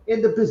successful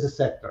in the business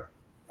sector.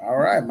 All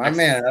right, my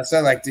man. That's what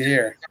I like to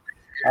hear.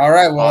 All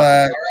right,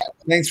 well,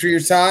 thanks for your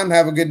time.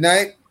 Have a good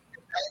night.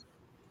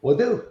 Will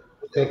do.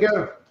 Take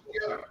care.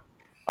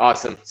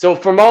 Awesome. So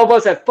from all of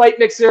us at Fight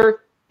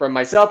Mixer, from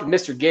myself and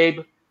Mr.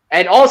 Gabe,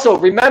 and also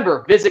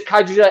remember, visit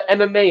Kajuja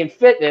MMA and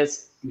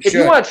Fitness if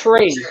you want to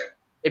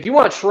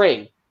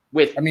train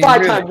with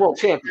five-time world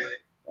champion,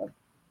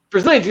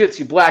 Brazilian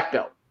Jiu-Jitsu black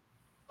belt.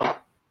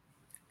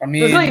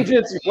 Brazilian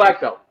Jiu-Jitsu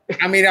black belt.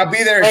 I'll be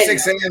there at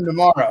 6 a.m.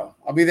 tomorrow.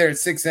 I'll be there at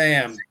 6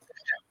 a.m.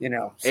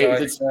 So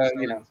it's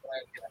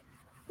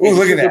Ooh,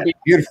 look at that.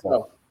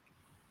 Beautiful.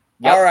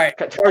 Yep. All right.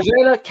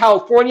 Tarzana,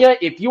 California.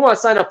 If you want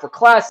to sign up for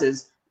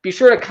classes, be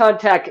sure to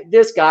contact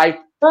this guy.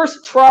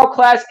 First trial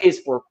class is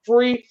for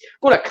free.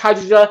 Go to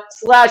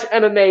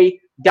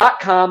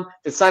kajuja/MMA.com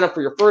to sign up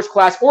for your first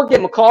class, or give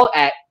him a call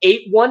at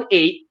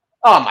 818.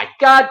 Oh my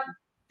God.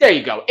 There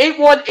you go.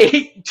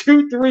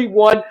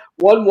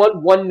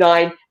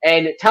 818-231-1119.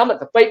 And tell him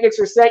that the Fight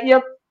Mixer sent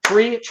you.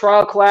 Free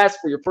trial class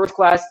for your first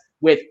class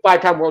with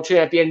 5-time world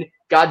champion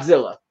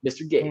Godzilla,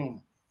 Mr. Gabe.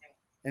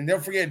 And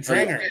don't forget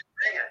Dranger.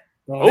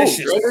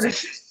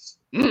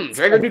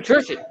 Dranger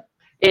Nutrition.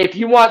 If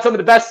you want some of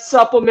the best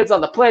supplements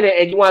on the planet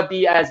and you want to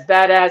be as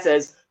badass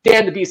as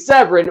Dan the Beast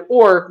Severin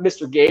or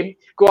Mr. Gabe,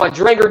 go on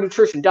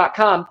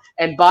DrangerNutrition.com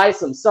and buy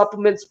some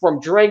supplements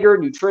from Dranger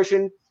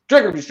Nutrition,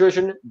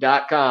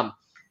 DrangerNutrition.com.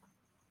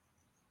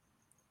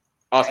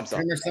 Awesome stuff.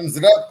 Dranger sums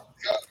it up.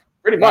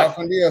 Pretty much.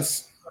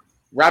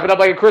 Wrap it up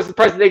like a Christmas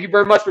present. Thank you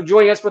very much for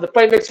joining us for the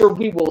Fight Mixer.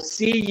 We will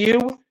see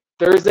you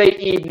Thursday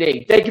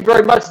evening. Thank you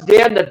very much,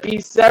 Dan the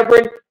Beast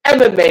Severin,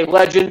 MMA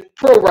legend,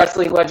 pro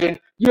wrestling legend,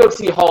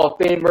 UFC Hall of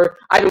Famer.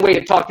 I've been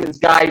waiting to talk to this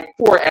guy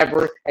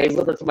forever, and he's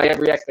lived up to my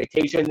every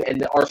expectation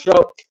in our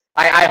show.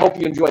 I hope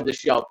you enjoyed the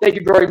show. Thank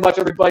you very much,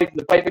 everybody, from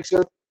the Fight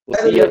Mixer.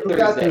 We'll see you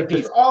Thursday.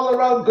 Peace. All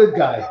around good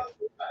guy.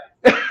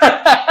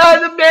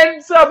 The man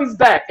himself, he's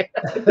back.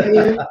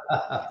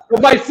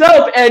 With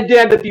myself and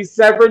Dan the Beast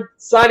Severin,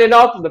 signing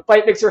off from the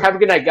Fight Mixer. Have a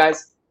good night,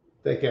 guys.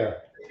 Take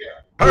care.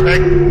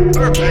 Perfect.